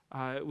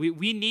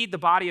 We need the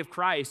body of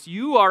Christ.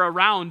 You are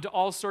around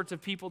all sorts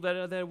of people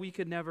that we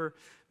could never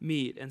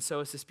meet. And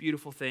so it's this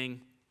beautiful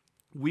thing.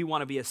 We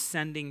want to be a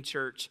sending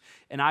church.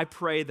 And I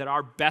pray that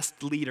our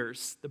best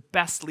leaders, the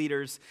best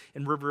leaders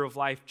in River of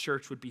Life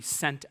Church, would be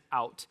sent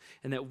out.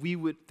 And that we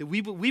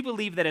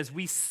believe that as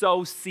we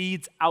sow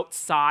seeds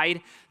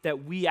outside,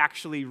 that we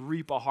actually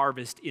reap a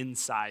harvest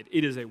inside.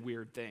 It is a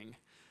weird thing,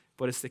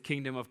 but it's the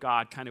kingdom of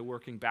God kind of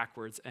working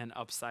backwards and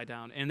upside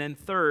down. And then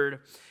third,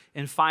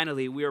 and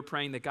finally, we are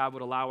praying that God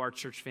would allow our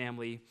church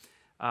family,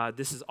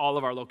 this is all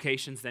of our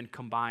locations then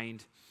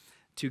combined,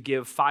 to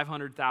give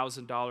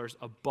 $500,000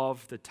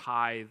 above the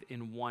tithe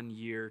in 1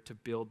 year to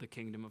build the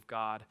kingdom of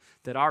God.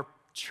 That our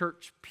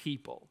church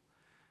people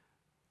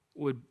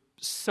would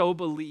so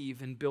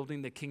believe in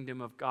building the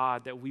kingdom of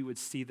God that we would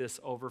see this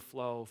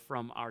overflow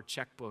from our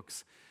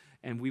checkbooks,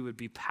 and we would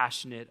be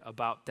passionate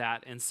about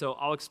that. And so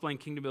I'll explain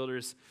Kingdom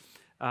Builders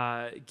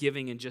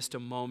giving in just a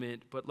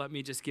moment, but let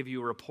me just give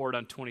you a report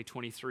on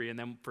 2023, and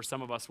then for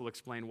some of us, we'll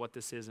explain what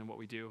this is and what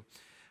we do.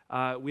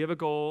 We have a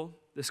goal,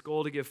 this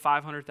goal to give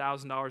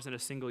 $500,000 in a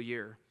single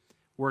year.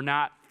 We're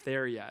not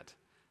there yet.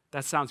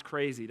 That sounds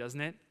crazy,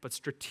 doesn't it? But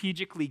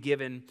strategically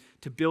given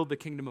to build the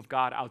kingdom of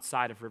God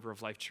outside of River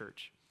of Life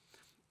Church.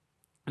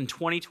 In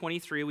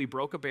 2023, we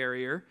broke a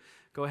barrier.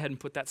 Go ahead and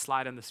put that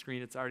slide on the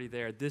screen. It's already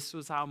there. This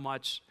was how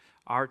much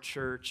our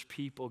church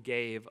people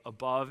gave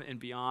above and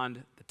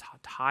beyond the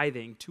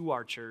tithing to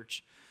our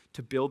church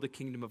to build the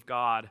kingdom of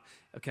God.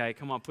 Okay,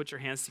 come on, put your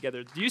hands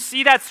together. Do you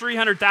see that's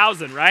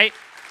 300,000, right?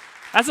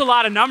 That's a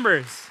lot of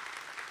numbers.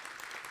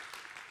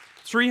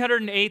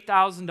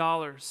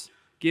 $308,000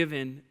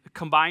 given,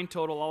 combined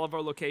total, all of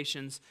our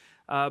locations.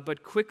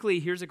 But quickly,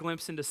 here's a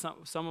glimpse into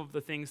some of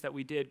the things that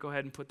we did. Go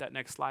ahead and put that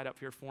next slide up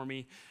here for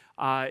me.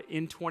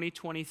 In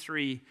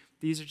 2023,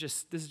 this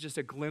is just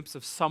a glimpse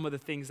of some of the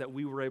things that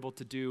we were able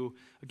to do.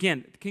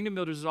 Again, Kingdom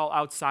Builders is all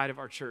outside of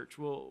our church.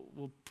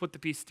 We'll put the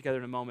pieces together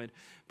in a moment.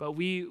 But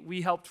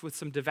we helped with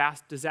some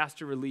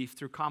disaster relief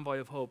through Convoy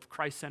of Hope,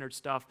 Christ-centered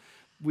stuff.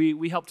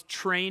 We helped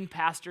train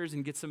pastors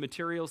and get some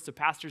materials to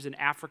pastors in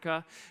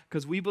Africa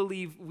because we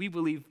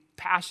believe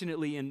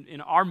passionately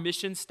in our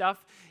mission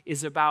stuff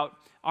is about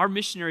our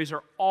missionaries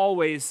are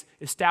always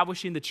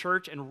establishing the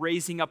church and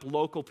raising up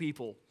local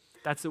people.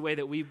 That's the way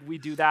that we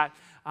do that.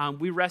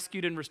 We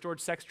rescued and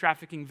restored sex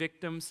trafficking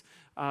victims,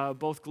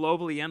 both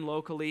globally and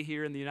locally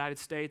here in the United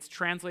States,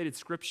 translated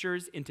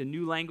scriptures into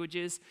new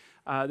languages.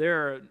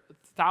 There are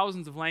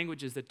thousands of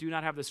languages that do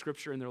not have the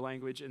scripture in their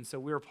language, and so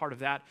we're a part of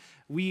that.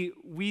 We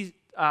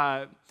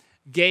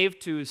gave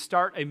to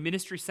start a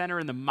ministry center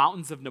in the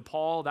mountains of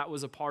Nepal. That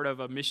was a part of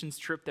a missions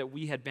trip that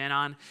we had been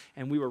on,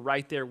 and we were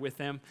right there with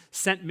them.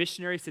 Sent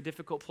missionaries to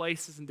difficult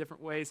places in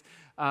different ways.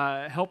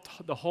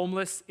 Helped the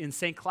homeless in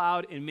St.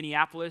 Cloud in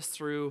Minneapolis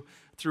through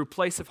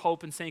Place of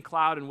Hope in St.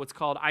 Cloud and what's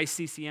called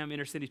ICCM,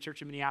 Inner City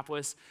Church in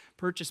Minneapolis.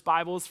 Purchased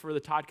Bibles for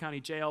the Todd County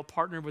Jail.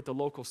 Partnered with the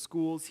local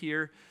schools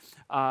here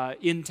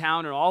in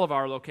town and all of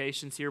our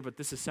locations here, but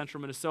this is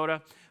central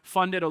Minnesota.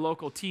 Funded a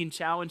local teen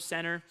challenge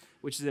center,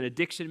 which is an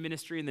addiction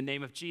ministry in the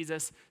name of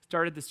Jesus.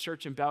 Started this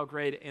church in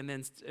Belgrade, and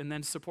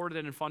then supported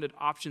it and funded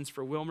Options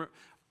for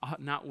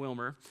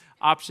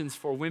Options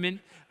for Women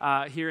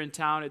here in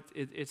town.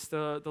 It's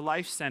the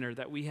Life Center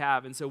that we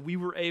have, and so we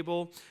were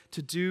able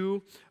to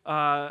do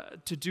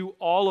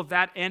all of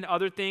that and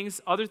other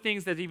things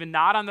that even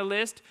not on the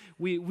list.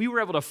 We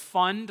were able to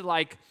fund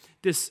like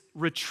this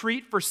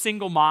retreat for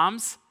single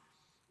moms.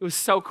 It was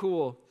so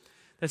cool.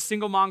 That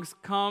single moms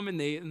come and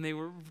they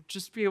were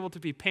just be able to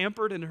be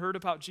pampered and heard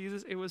about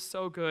Jesus. It was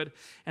so good.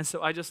 And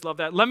so I just love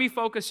that. Let me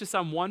focus just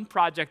on one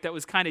project that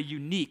was kind of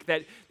unique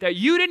that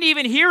you didn't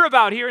even hear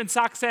about here in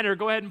Sauk Center.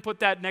 Go ahead and put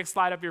that next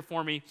slide up here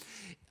for me.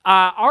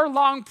 Our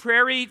Long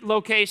Prairie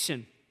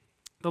location,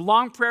 the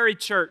Long Prairie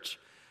Church.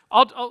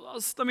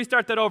 Let me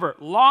start that over.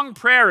 Long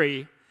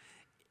Prairie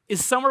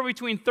is somewhere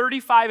between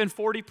 35 and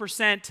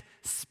 40%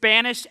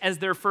 Spanish as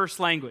their first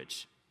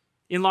language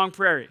in Long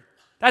Prairie.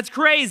 That's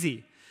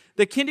crazy.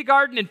 The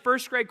kindergarten and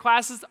first grade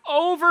classes,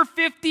 over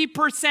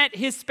 50%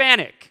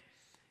 Hispanic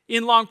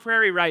in Long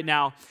Prairie right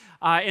now.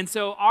 And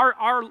so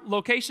our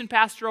location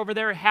pastor over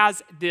there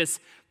has this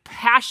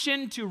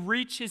passion to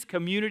reach his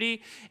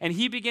community, and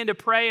he began to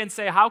pray and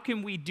say, how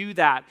can we do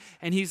that?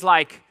 And he's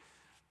like,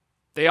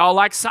 they all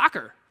like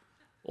soccer.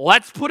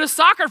 Let's put a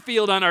soccer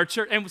field on our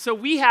church. And so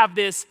we have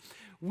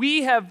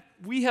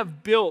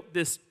built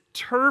this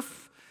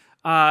turf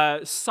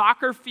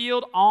soccer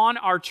field on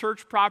our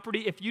church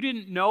property. If you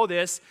didn't know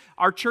this,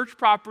 our church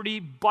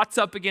property butts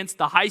up against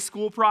the high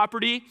school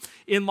property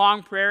in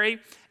Long Prairie.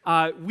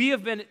 We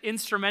have been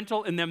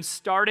instrumental in them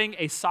starting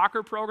a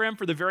soccer program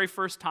for the very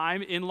first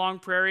time in Long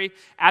Prairie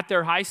at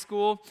their high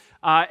school.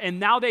 And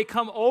now they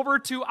come over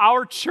to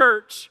our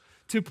church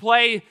to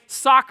play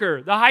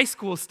soccer, the high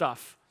school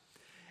stuff.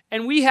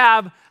 And we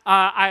have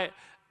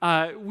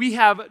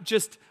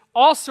just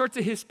all sorts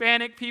of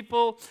Hispanic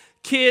people,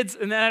 kids,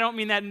 and then I don't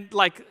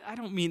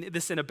mean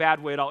this in a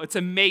bad way at all. It's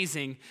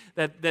amazing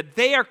that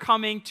they are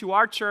coming to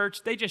our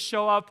church. They just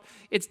show up.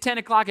 It's 10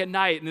 o'clock at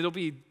night, and it'll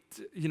be,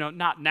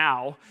 not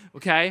now,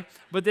 okay?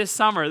 But this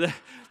summer,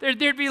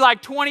 there'd be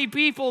like 20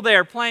 people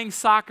there playing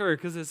soccer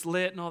because it's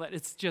lit and all that.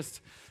 It's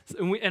just,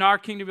 and our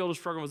Kingdom Builders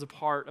program was a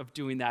part of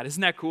doing that.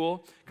 Isn't that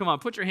cool? Come on,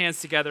 put your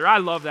hands together. I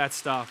love that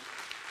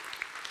stuff.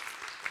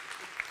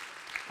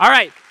 All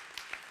right.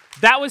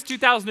 That was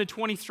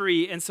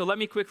 2023, and so let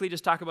me quickly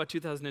just talk about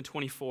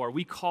 2024.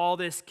 We call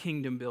this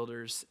Kingdom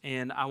Builders,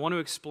 and I want to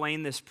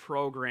explain this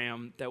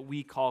program that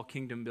we call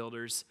Kingdom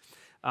Builders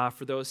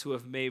for those who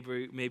have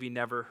maybe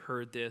never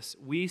heard this.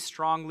 We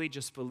strongly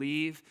just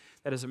believe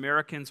that as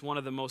Americans, one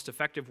of the most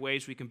effective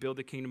ways we can build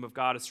the kingdom of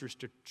God is through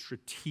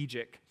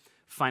strategic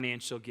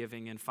financial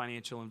giving and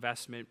financial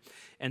investment.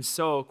 And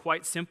so,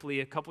 quite simply,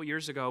 a couple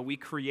years ago, we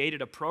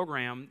created a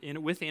program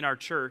within our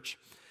church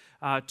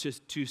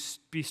to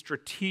be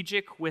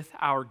strategic with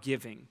our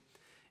giving.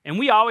 And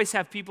we always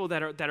have people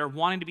that are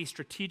wanting to be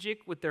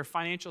strategic with their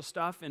financial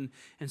stuff, and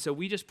so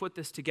we just put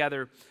this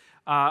together.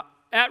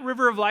 At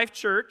River of Life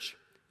Church,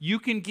 you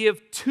can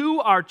give to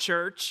our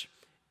church,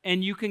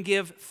 and you can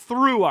give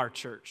through our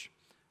church.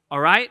 All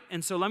right?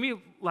 And so let me,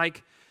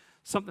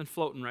 something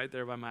floating right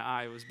there by my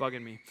eye was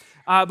bugging me.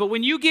 But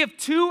when you give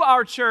to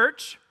our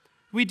church,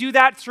 we do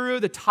that through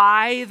the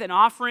tithe and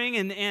offering,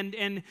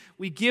 and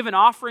we give an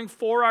offering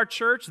for our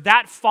church.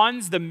 That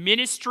funds the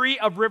ministry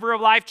of River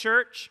of Life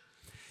Church.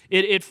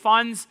 It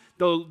funds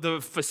the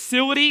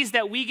facilities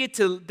that we get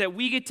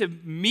to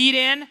meet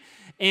in,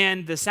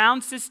 and the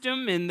sound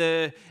system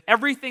and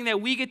everything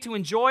that we get to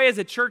enjoy as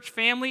a church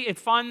family. It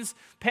funds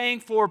paying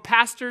for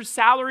pastors'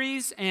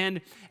 salaries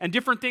and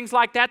different things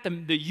like that,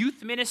 the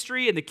youth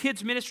ministry and the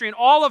kids ministry, and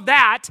all of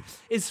that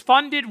is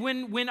funded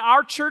when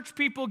our church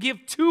people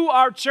give to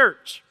our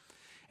church.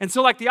 And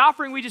so like the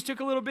offering we just took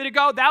a little bit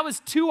ago, that was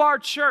to our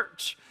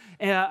church.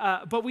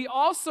 But we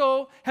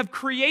also have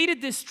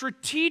created this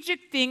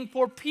strategic thing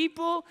for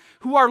people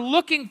who are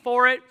looking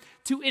for it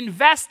to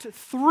invest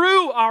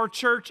through our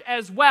church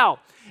as well.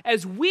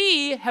 As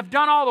we have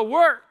done all the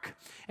work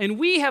and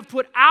we have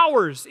put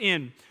hours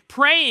in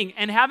praying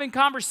and having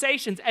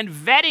conversations and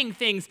vetting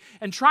things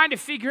and trying to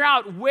figure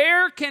out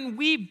where can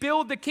we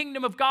build the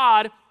kingdom of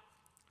God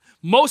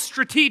most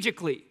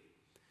strategically.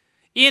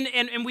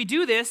 And we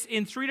do this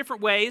in three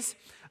different ways.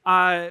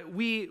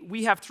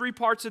 We have three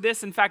parts of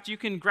this. In fact, you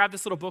can grab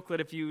this little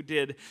booklet if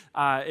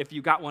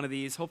you got one of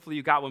these. Hopefully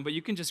you got one, but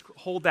you can just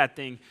hold that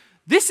thing.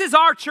 This is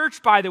our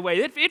church, by the way.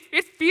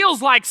 It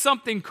feels like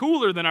something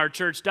cooler than our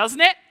church, doesn't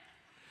it?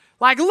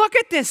 Like, look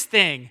at this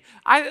thing.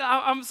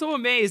 I'm so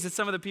amazed at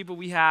some of the people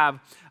we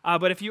have.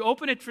 But if you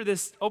open it to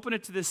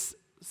this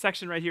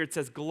section right here, it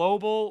says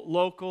global,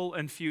 local,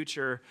 and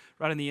future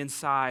right on the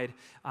inside.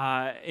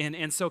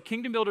 And so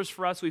Kingdom Builders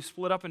for us, we've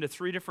split up into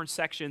three different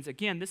sections.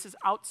 Again, this is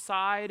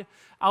outside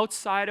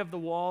of the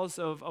walls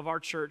of our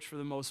church for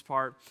the most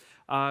part.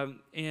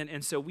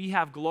 And so we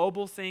have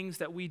global things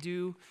that we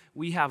do.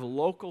 We have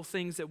local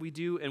things that we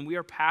do. And we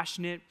are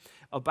passionate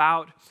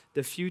about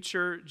the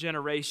future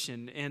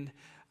generation.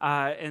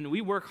 And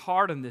we work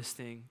hard on this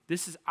thing.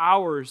 This is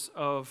hours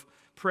of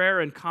prayer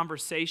and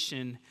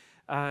conversation.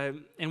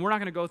 And we're not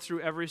going to go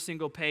through every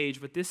single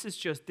page, but this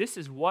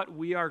is what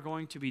we are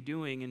going to be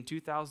doing in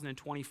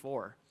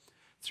 2024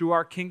 through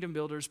our Kingdom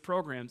Builders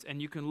programs. And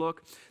you can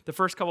look, the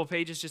first couple of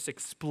pages just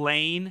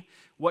explain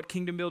what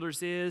Kingdom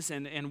Builders is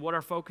and what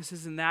our focus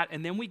is in that.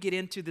 And then we get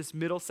into this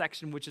middle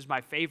section, which is my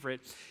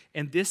favorite.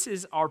 And this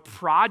is our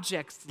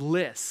projects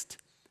list.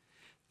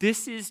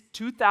 This is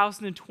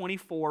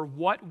 2024,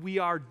 what we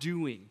are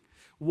doing,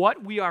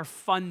 what we are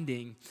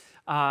funding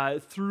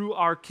through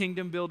our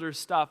Kingdom Builders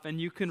stuff.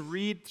 And you can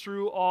read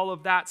through all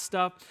of that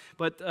stuff.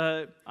 But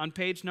on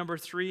page number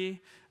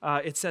 3,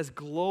 it says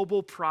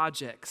global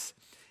projects.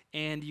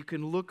 And you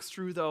can look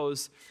through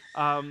those.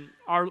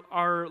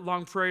 Our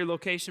Long Prairie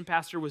location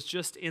pastor was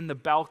just in the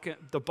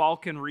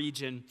Balkan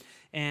region.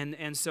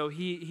 And so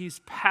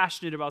he's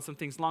passionate about some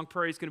things. Long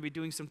Prairie is going to be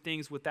doing some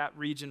things with that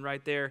region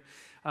right there.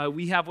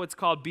 We have what's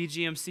called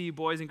BGMC,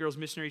 Boys and Girls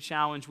Missionary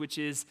Challenge, which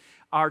is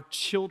our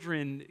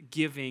children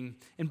giving.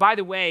 And by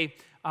the way,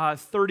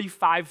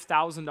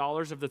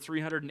 $35,000 of the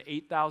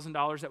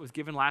 $308,000 that was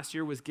given last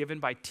year was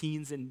given by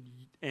teens and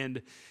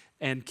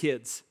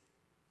kids.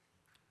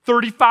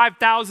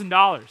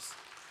 $35,000.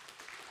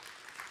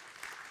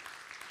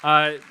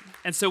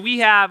 And so we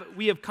have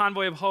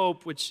Convoy of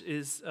Hope, which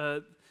is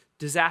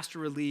disaster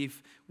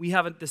relief. We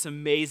have this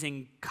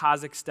amazing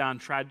Kazakhstan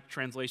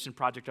translation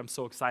project. I'm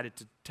so excited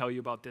to tell you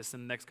about this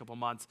in the next couple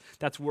months.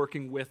 That's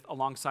working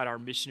alongside our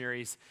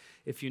missionaries,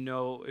 if you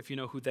know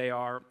who they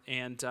are.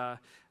 And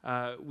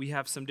we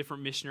have some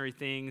different missionary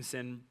things.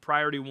 And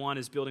priority 1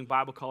 is building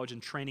Bible college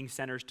and training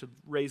centers to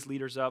raise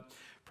leaders up.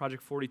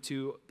 Project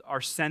 42,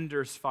 our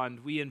Senders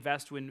Fund. We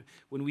invest when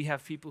we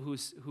have people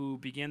who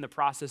begin the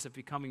process of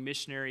becoming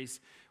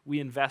missionaries. We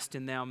invest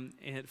in them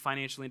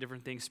financially in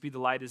different things. Speed the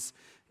Light is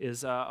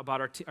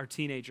about our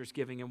teenagers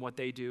giving and what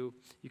they do.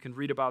 You can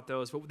read about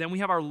those. But then we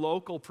have our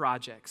local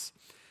projects,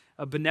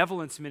 a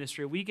benevolence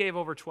ministry. We gave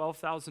over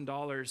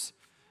 $12,000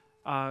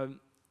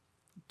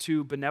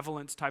 to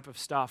benevolence type of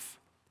stuff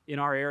in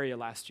our area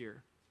last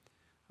year.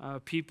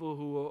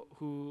 People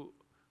who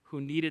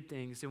needed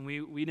things. And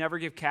we never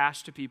give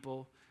cash to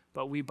people,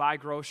 but we buy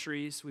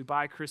groceries, we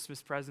buy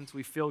Christmas presents,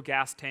 we fill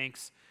gas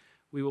tanks,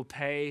 we will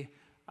pay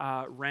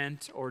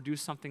rent or do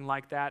something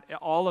like that.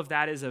 All of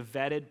that is a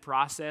vetted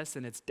process,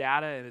 and it's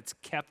data, and it's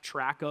kept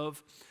track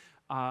of.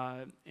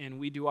 And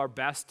we do our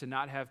best to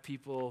not have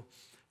people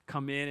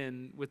come in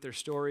and with their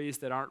stories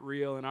that aren't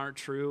real and aren't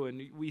true.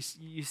 And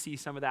you see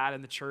some of that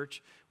in the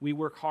church. We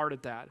work hard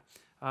at that.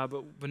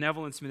 But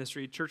benevolence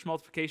ministry, Church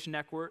Multiplication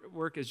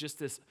Network is just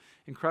this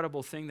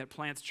incredible thing that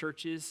plants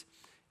churches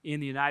in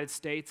the United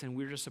States, and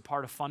we're just a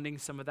part of funding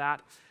some of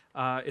that.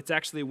 It's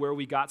actually where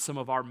we got some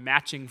of our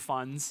matching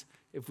funds.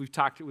 If we've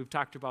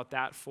talked about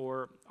that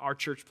for our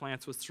church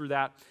plants was through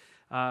that.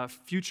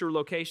 future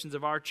locations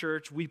of our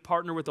church. We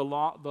partner with the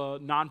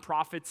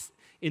nonprofits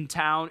in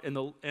town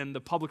and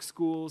the public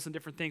schools and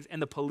different things,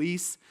 and the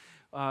police.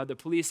 The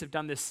police have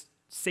done this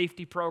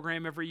safety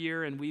program every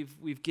year, and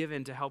we've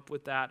given to help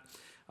with that.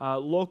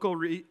 Local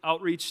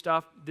outreach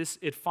stuff,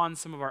 it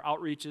funds some of our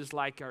outreaches,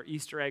 like our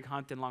Easter egg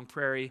hunt in Long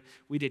Prairie.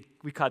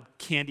 We called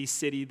Candy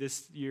City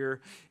this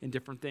year and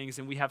different things,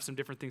 and we have some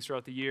different things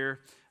throughout the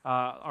year.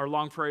 Our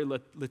Long Prairie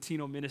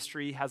Latino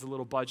ministry has a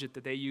little budget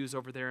that they use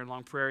over there in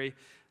Long Prairie.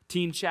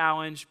 Teen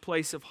Challenge,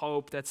 Place of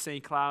Hope, that's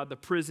St. Cloud, the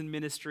prison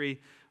ministry,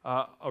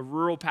 a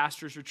rural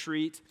pastors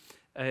retreat,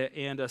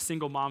 and a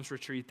single moms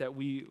retreat that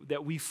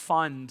we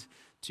fund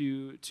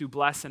to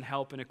bless and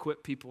help and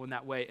equip people in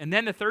that way. And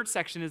then the third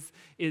section is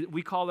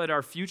we call it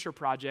our future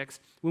projects.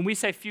 When we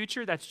say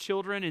future, that's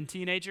children and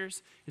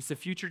teenagers. It's the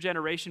future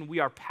generation. We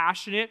are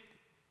passionate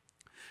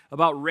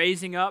about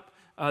raising up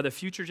the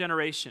future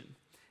generation.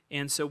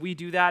 And so we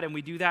do that, and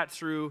we do that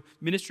through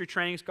ministry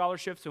training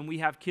scholarships. When we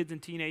have kids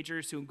and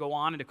teenagers who go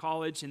on into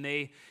college and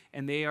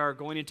they are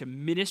going into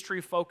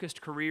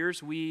ministry-focused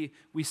careers, we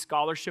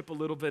scholarship a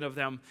little bit of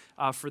them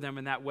for them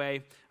in that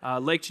way.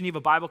 Lake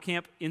Geneva Bible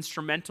Camp,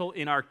 instrumental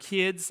in our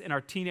kids and our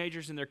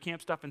teenagers and their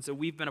camp stuff, and so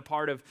we've been a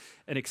part of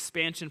an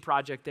expansion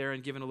project there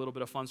and given a little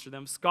bit of funds for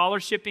them.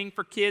 Scholarshiping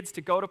for kids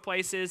to go to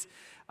places.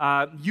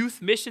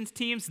 Youth missions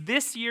teams.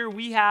 This year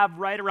we have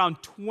right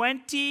around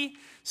 20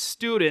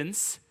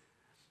 students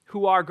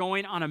who are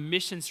going on a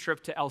missions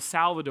trip to El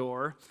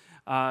Salvador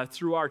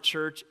through our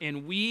church.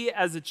 And we,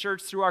 as a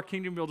church, through our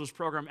Kingdom Builders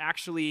program,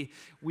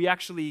 we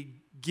actually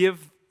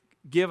give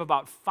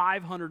about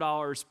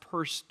 $500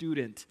 per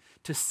student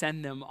to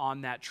send them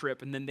on that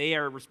trip. And then they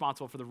are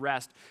responsible for the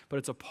rest. But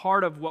it's a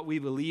part of what we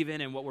believe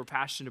in and what we're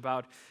passionate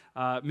about.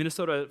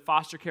 Minnesota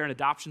foster care and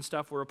adoption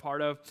stuff we're a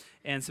part of.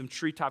 And some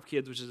Treetop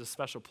Kids, which is a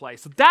special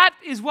place. So that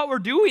is what we're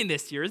doing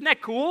this year. Isn't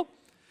that cool?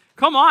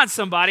 Come on,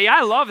 somebody.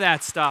 I love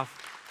that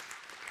stuff.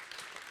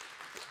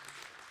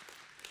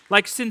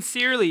 Like,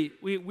 sincerely,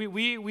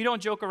 we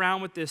don't joke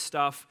around with this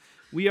stuff.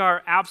 We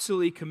are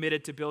absolutely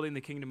committed to building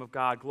the kingdom of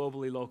God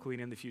globally, locally,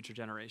 and in the future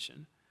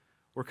generation.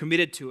 We're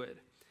committed to it.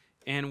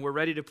 And we're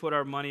ready to put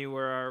our money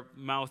where our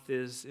mouth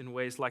is in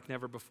ways like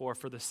never before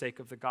for the sake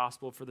of the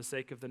gospel, for the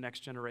sake of the next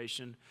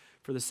generation,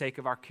 for the sake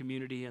of our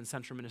community in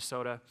central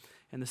Minnesota,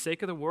 and the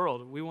sake of the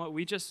world.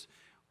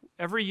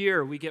 Every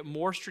year we get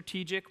more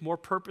strategic, more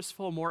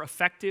purposeful, more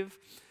effective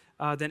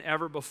than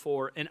ever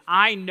before. And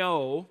I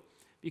know,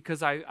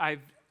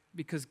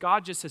 because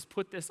God just has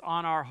put this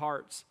on our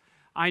hearts,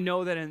 I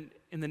know that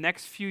in the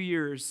next few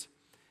years,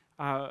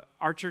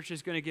 our church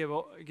is going to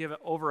give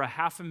over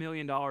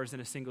 $500,000 in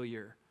a single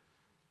year.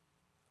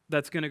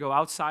 That's going to go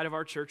outside of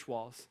our church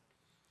walls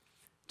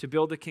to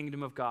build the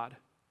kingdom of God,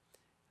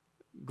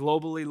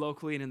 globally,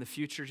 locally, and in the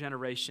future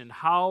generation.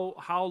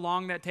 How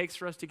long that takes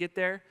for us to get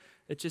there,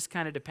 it just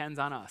kind of depends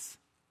on us.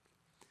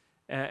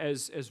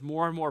 As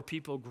more and more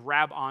people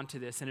grab onto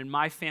this, and in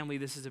my family,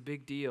 this is a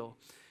big deal.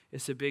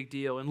 It's a big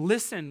deal. And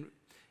listen,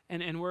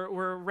 and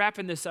we're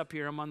wrapping this up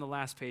here. I'm on the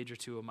last page or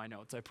two of my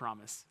notes, I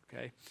promise,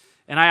 okay?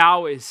 And I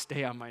always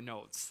stay on my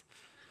notes.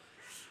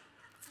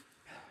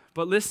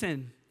 But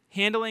listen,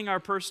 handling our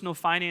personal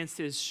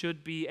finances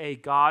should be a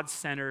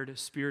God-centered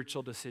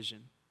spiritual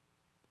decision.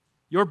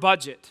 Your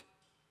budget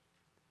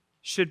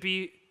should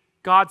be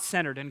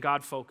God-centered and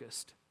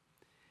God-focused.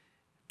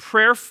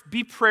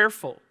 Be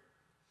prayerful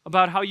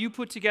about how you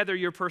put together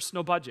your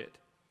personal budget.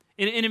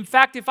 And in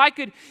fact, if I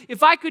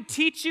could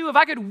teach you, if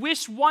I could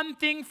wish one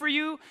thing for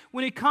you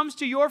when it comes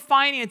to your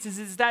finances,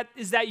 is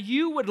that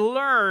you would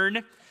learn,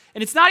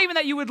 and it's not even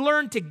that you would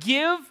learn to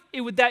give,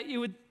 it would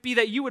be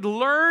that you would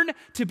learn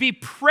to be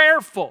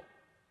prayerful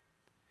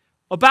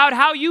about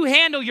how you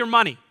handle your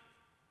money.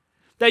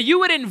 That you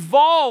would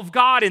involve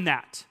God in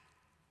that.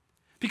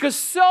 Because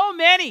so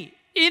many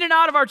in and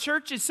out of our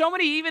churches, so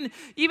many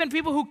even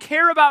people who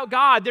care about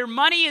God, their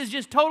money is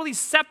just totally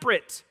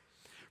separate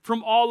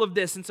from all of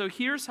this. And so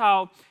here's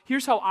how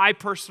I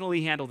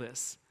personally handle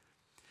this.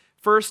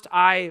 First,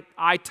 I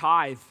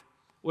tithe.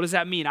 What does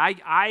that mean?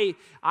 I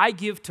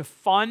give to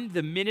fund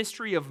the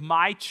ministry of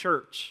my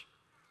church.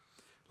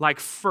 Like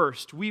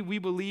first, we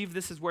believe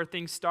this is where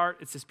things start.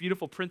 It's this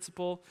beautiful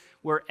principle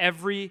where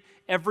every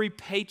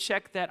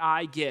paycheck that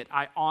I get,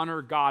 I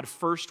honor God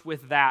first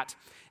with that.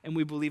 And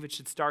we believe it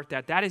should start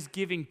that. That is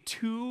giving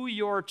to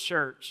your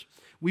church.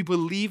 We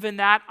believe in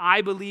that.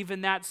 I believe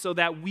in that so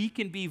that we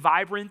can be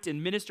vibrant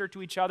and minister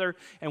to each other,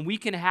 and we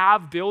can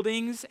have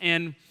buildings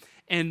and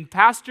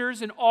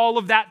pastors and all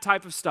of that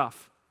type of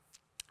stuff.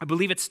 I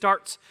believe it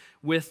starts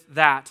with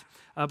that.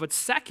 But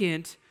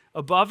second,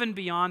 above and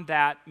beyond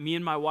that, me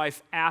and my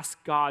wife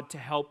ask God to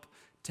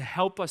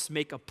help us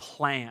make a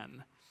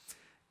plan.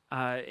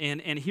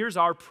 And here's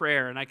our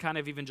prayer, and I kind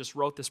of even just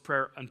wrote this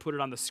prayer and put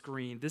it on the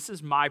screen. This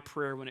is my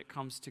prayer when it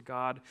comes to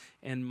God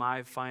and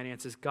my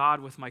finances. God,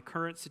 with my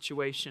current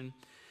situation,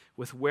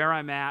 with where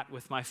I'm at,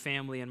 with my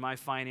family and my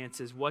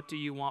finances, what do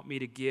you want me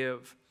to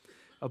give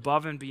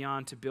above and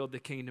beyond to build the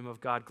kingdom of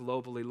God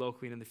globally,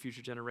 locally, and in the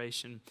future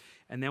generation?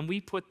 And then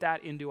we put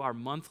that into our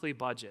monthly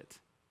budget.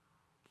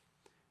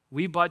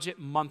 We budget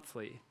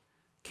monthly,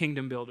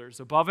 Kingdom Builders.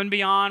 Above and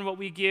beyond what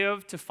we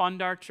give to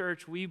fund our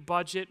church, we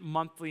budget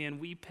monthly and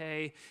we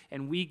pay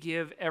and we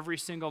give every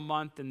single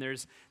month. And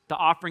there's the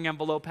offering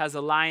envelope has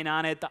a line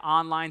on it. The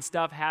online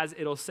stuff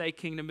it'll say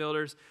Kingdom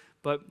Builders.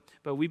 But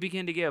we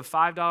begin to give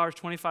 $5,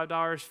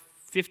 $25,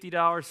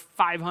 $50,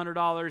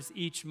 $500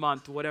 each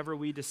month, whatever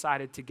we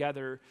decided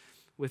together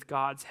with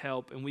God's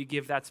help, and we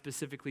give that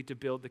specifically to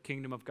build the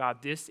kingdom of God.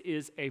 This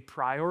is a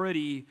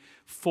priority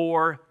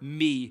for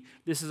me.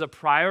 This is a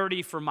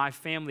priority for my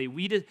family.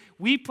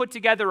 We put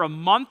together a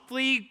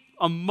monthly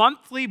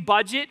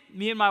budget,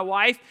 me and my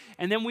wife,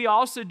 and then we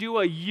also do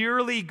a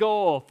yearly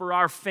goal for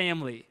our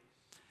family.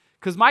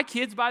 Because my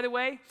kids, by the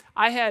way,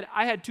 I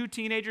had 2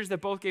 teenagers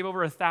that both gave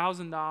over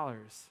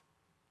 $1,000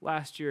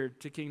 last year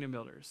to Kingdom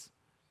Builders.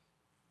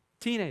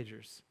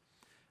 Teenagers.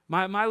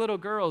 My little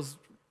girls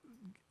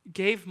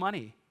gave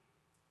money,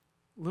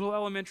 little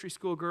elementary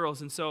school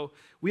girls. And so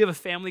we have a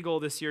family goal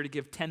this year to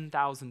give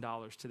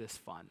 $10,000 to this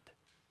fund.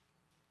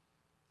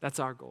 That's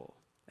our goal.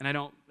 And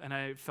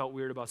I felt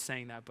weird about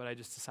saying that, but I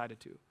just decided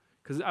to.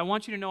 Because I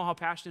want you to know how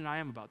passionate I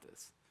am about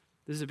this.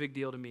 This is a big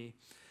deal to me.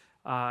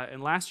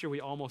 And last year we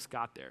almost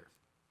got there.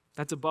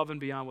 That's above and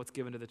beyond what's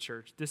given to the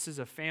church. This is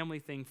a family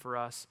thing for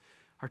us.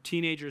 Our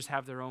teenagers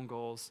have their own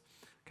goals.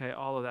 Okay,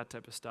 all of that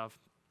type of stuff.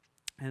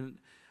 And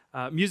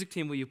music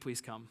team, will you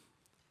please come?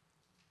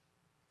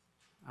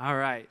 All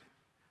right.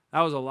 That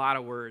was a lot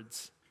of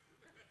words.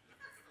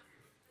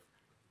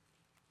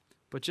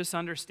 But just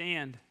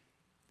understand,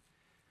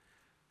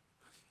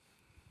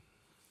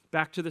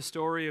 back to the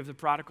story of the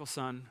prodigal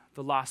son,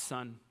 the lost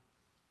son.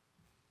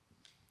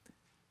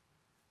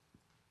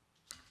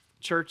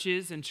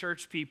 Churches and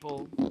church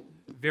people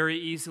very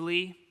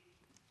easily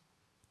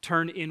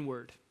turn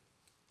inward.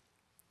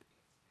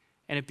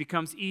 And it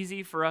becomes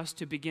easy for us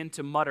to begin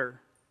to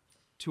mutter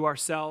to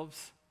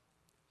ourselves,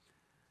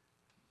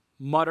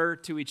 mutter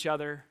to each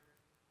other.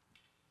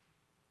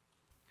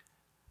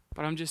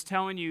 But I'm just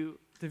telling you,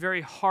 the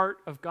very heart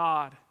of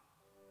God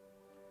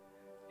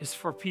is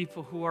for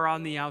people who are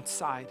on the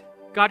outside.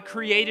 God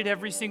created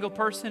every single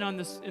person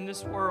in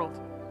this world.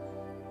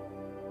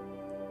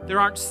 There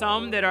aren't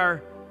some that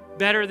are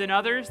better than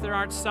others. There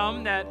aren't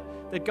some that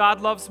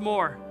God loves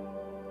more.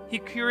 He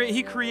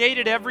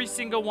created every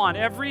single one,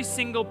 every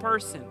single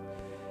person.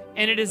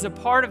 And it is a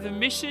part of the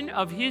mission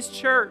of His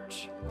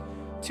church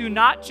to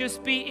not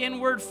just be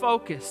inward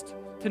focused,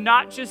 to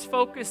not just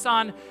focus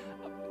on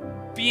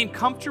being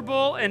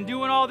comfortable and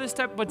doing all this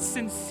stuff, but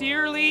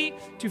sincerely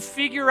to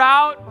figure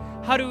out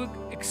how to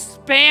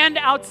expand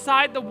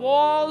outside the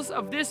walls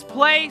of this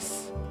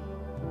place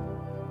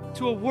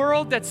to a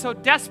world that so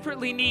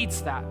desperately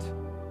needs that.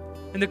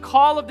 And the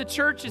call of the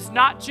church is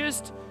not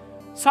just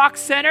Sauk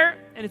Center,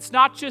 and it's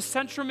not just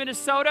Central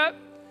Minnesota,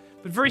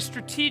 but very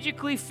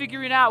strategically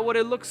figuring out what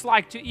it looks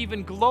like to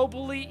even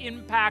globally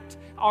impact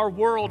our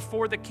world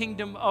for the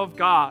kingdom of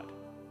God.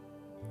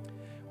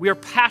 We are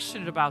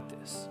passionate about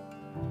this.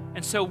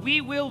 And so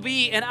we will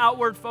be an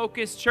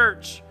outward-focused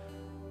church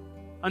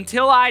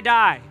until I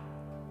die.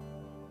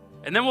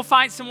 And then we'll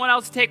find someone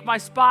else to take my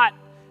spot.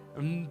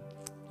 And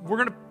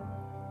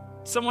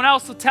someone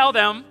else will tell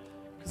them,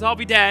 because I'll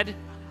be dead,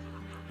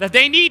 that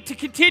they need to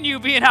continue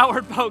being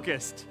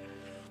outward-focused.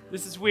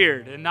 This is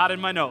weird and not in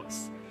my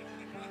notes.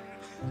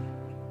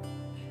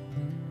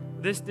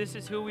 This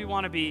is who we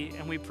want to be,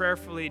 and we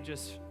prayerfully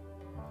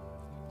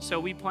so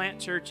we plant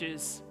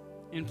churches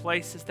in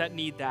places that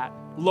need that.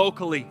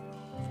 Locally,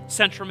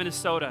 Central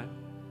Minnesota.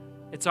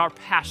 It's our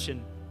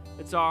passion.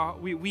 It's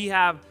we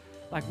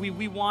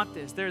want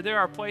this. There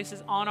are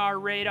places on our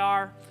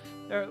radar.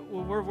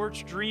 We're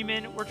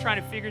dreaming. We're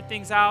trying to figure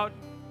things out.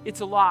 It's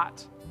a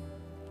lot.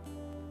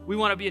 We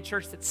want to be a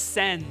church that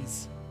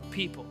sends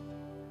people.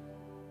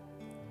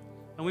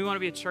 And we want to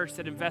be a church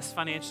that invests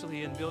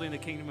financially in building the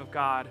kingdom of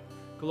God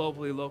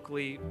globally,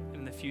 locally, and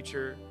in the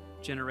future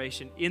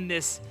generation. In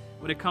this,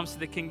 when it comes to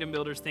the Kingdom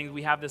Builders thing,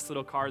 we have this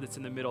little card that's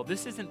in the middle.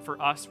 This isn't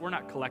for us. We're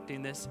not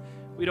collecting this.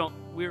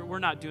 We're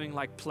not doing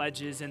like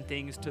pledges and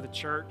things to the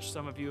church.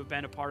 Some of you have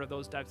been a part of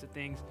those types of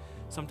things.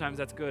 Sometimes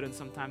that's good and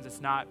sometimes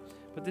it's not.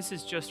 But this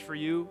is just for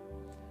you.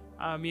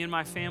 Me and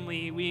my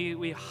family,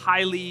 we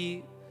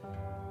highly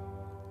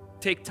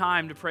take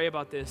time to pray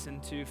about this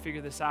and to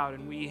figure this out,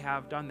 and we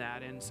have done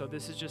that. And so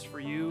this is just for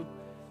you.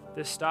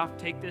 This stuff,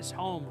 take this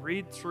home,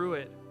 read through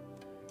it,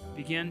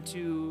 begin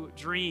to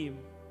dream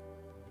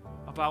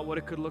about what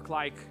it could look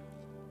like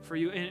for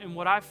you. And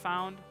what I've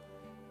found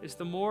is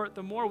the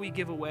more we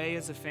give away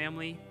as a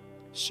family,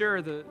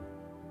 sure, the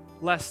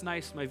less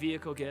nice my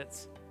vehicle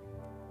gets.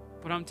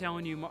 But I'm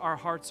telling you, our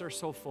hearts are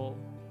so full.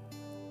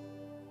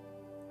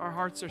 Our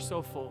hearts are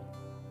so full.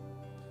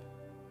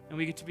 And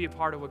we get to be a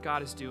part of what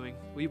God is doing.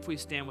 Will you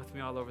please stand with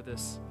me all over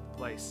this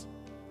place?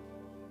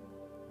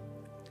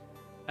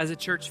 As a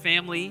church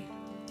family,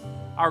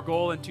 our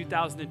goal in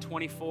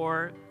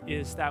 2024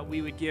 is that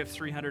we would give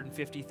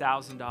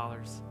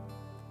 $350,000.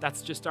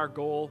 That's just our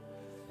goal,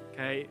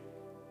 okay?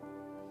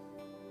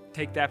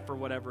 Take that for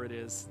whatever it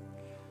is.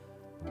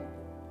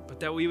 but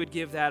that we would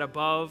give that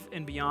above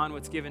and beyond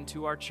what's given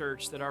to our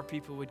church, that our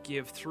people would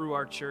give through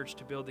our church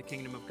to build the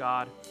kingdom of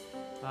God.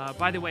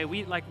 By the way,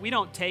 we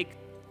don't take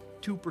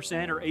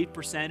 2% or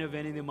 8% of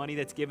any of the money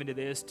that's given to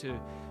this to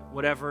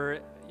whatever.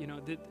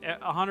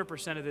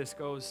 100% of this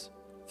goes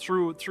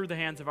through the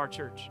hands of our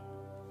church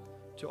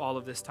to all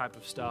of this type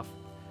of stuff.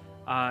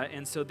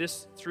 And so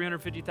this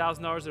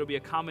 $350,000, it'll be a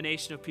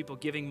combination of people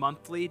giving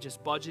monthly,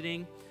 just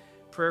budgeting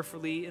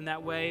prayerfully in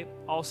that way.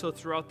 Also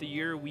throughout the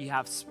year, we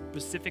have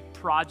specific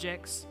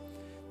projects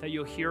that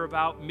you'll hear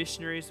about.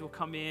 Missionaries will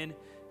come in.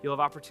 You'll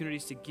have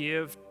opportunities to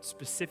give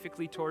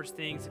specifically towards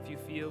things if you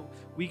feel.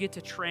 We get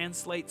to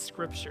translate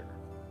Scripture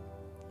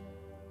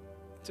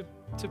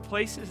to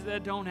places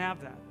that don't have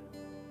that.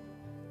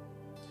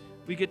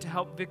 We get to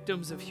help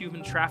victims of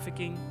human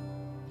trafficking.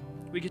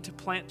 We get to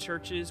plant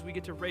churches. We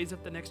get to raise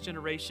up the next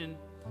generation.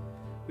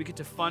 We get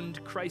to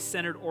fund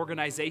Christ-centered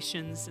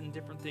organizations and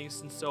different things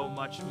and so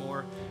much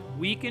more.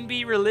 We can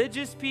be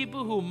religious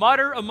people who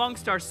mutter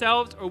amongst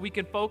ourselves, or we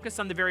can focus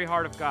on the very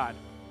heart of God.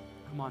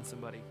 Come on,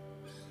 somebody.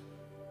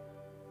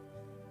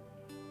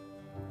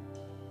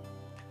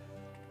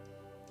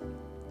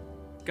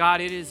 God,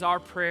 it is our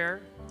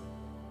prayer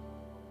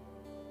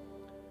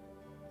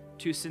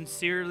to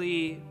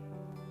sincerely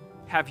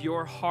have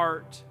your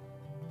heart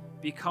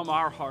become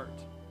our heart.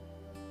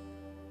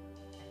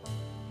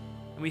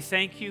 And we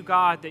thank you,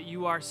 God, that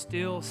you are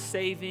still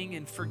saving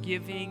and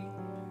forgiving.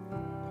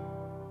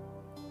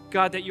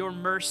 God, that your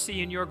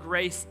mercy and your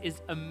grace is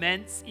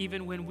immense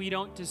even when we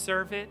don't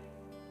deserve it.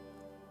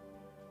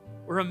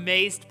 We're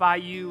amazed by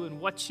you and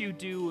what you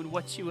do and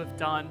what you have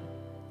done.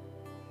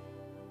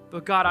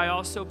 But God, I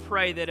also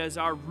pray that as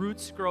our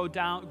roots go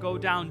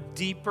down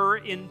deeper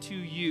into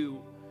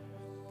you,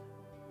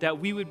 that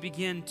we would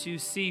begin to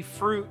see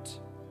fruit,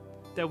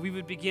 that we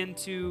would begin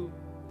to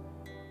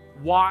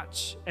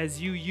watch as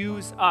you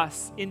use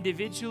us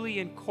individually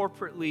and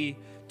corporately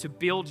to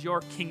build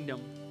your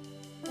kingdom.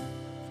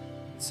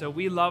 So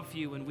we love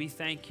you and we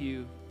thank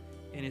you,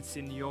 and it's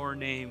in your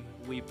name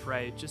we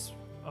pray. Just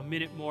a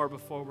minute more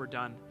before we're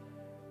done.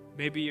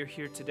 Maybe you're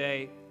here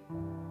today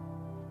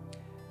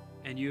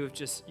and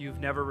you've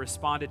never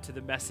responded to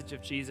the message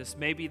of Jesus.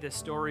 Maybe the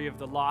story of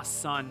the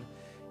lost son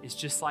is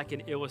just like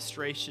an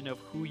illustration of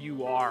who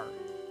you are.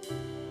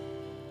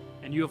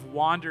 And you have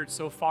wandered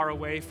so far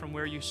away from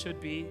where you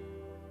should be.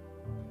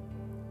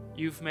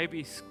 You've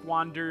maybe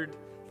squandered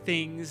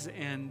things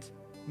and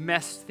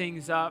messed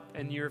things up,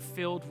 and you're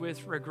filled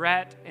with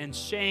regret and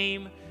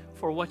shame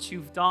for what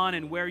you've done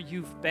and where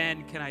you've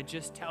been. Can I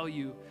just tell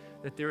you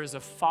that there is a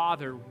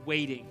Father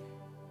waiting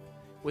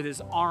with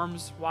his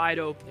arms wide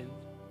open,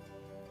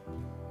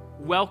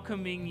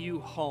 welcoming you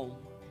home.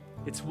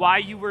 It's why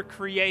you were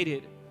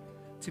created,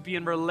 to be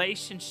in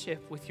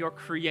relationship with your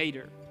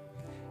Creator.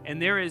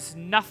 And there is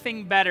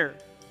nothing better.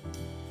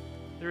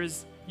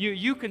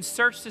 You can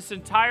search this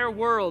entire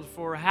world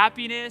for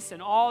happiness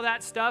and all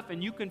that stuff,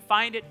 and you can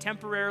find it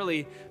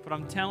temporarily. But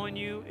I'm telling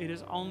you, it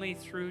is only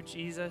through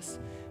Jesus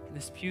and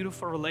this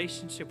beautiful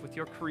relationship with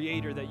your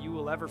Creator that you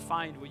will ever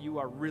find what you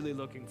are really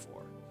looking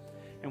for.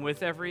 And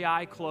with every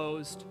eye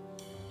closed,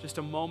 just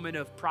a moment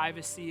of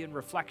privacy and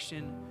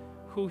reflection,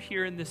 who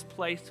here in this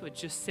place would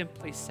just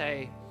simply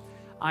say,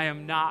 I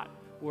am not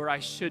where I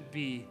should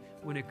be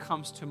when it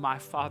comes to my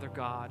Father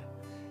God,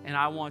 and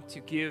I want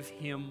to give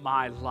him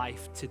my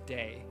life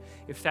today.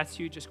 If that's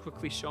you, just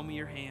quickly show me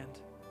your hand.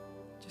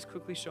 Just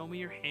quickly show me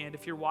your hand.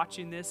 If you're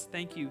watching this,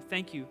 thank you.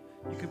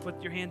 You can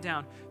put your hand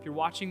down. If you're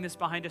watching this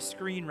behind a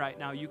screen right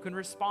now, you can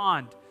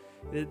respond.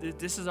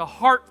 This is a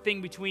heart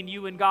thing between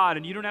you and God,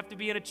 and you don't have to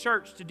be in a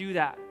church to do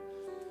that.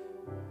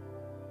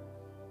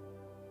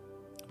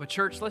 But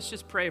church, let's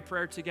just pray a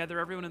prayer together,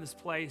 everyone in this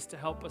place, to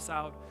help us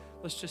out.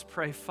 Let's just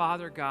pray.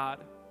 Father God,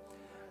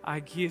 I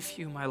give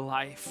you my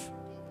life.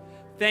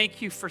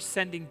 Thank you for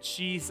sending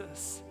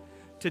Jesus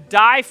to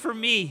die for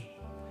me.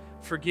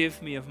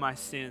 Forgive me of my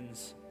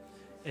sins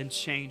and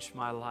change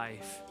my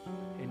life.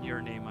 In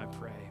your name I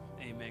pray.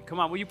 Amen.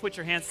 Come on, will you put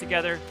your hands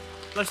together?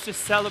 Let's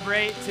just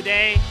celebrate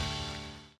today.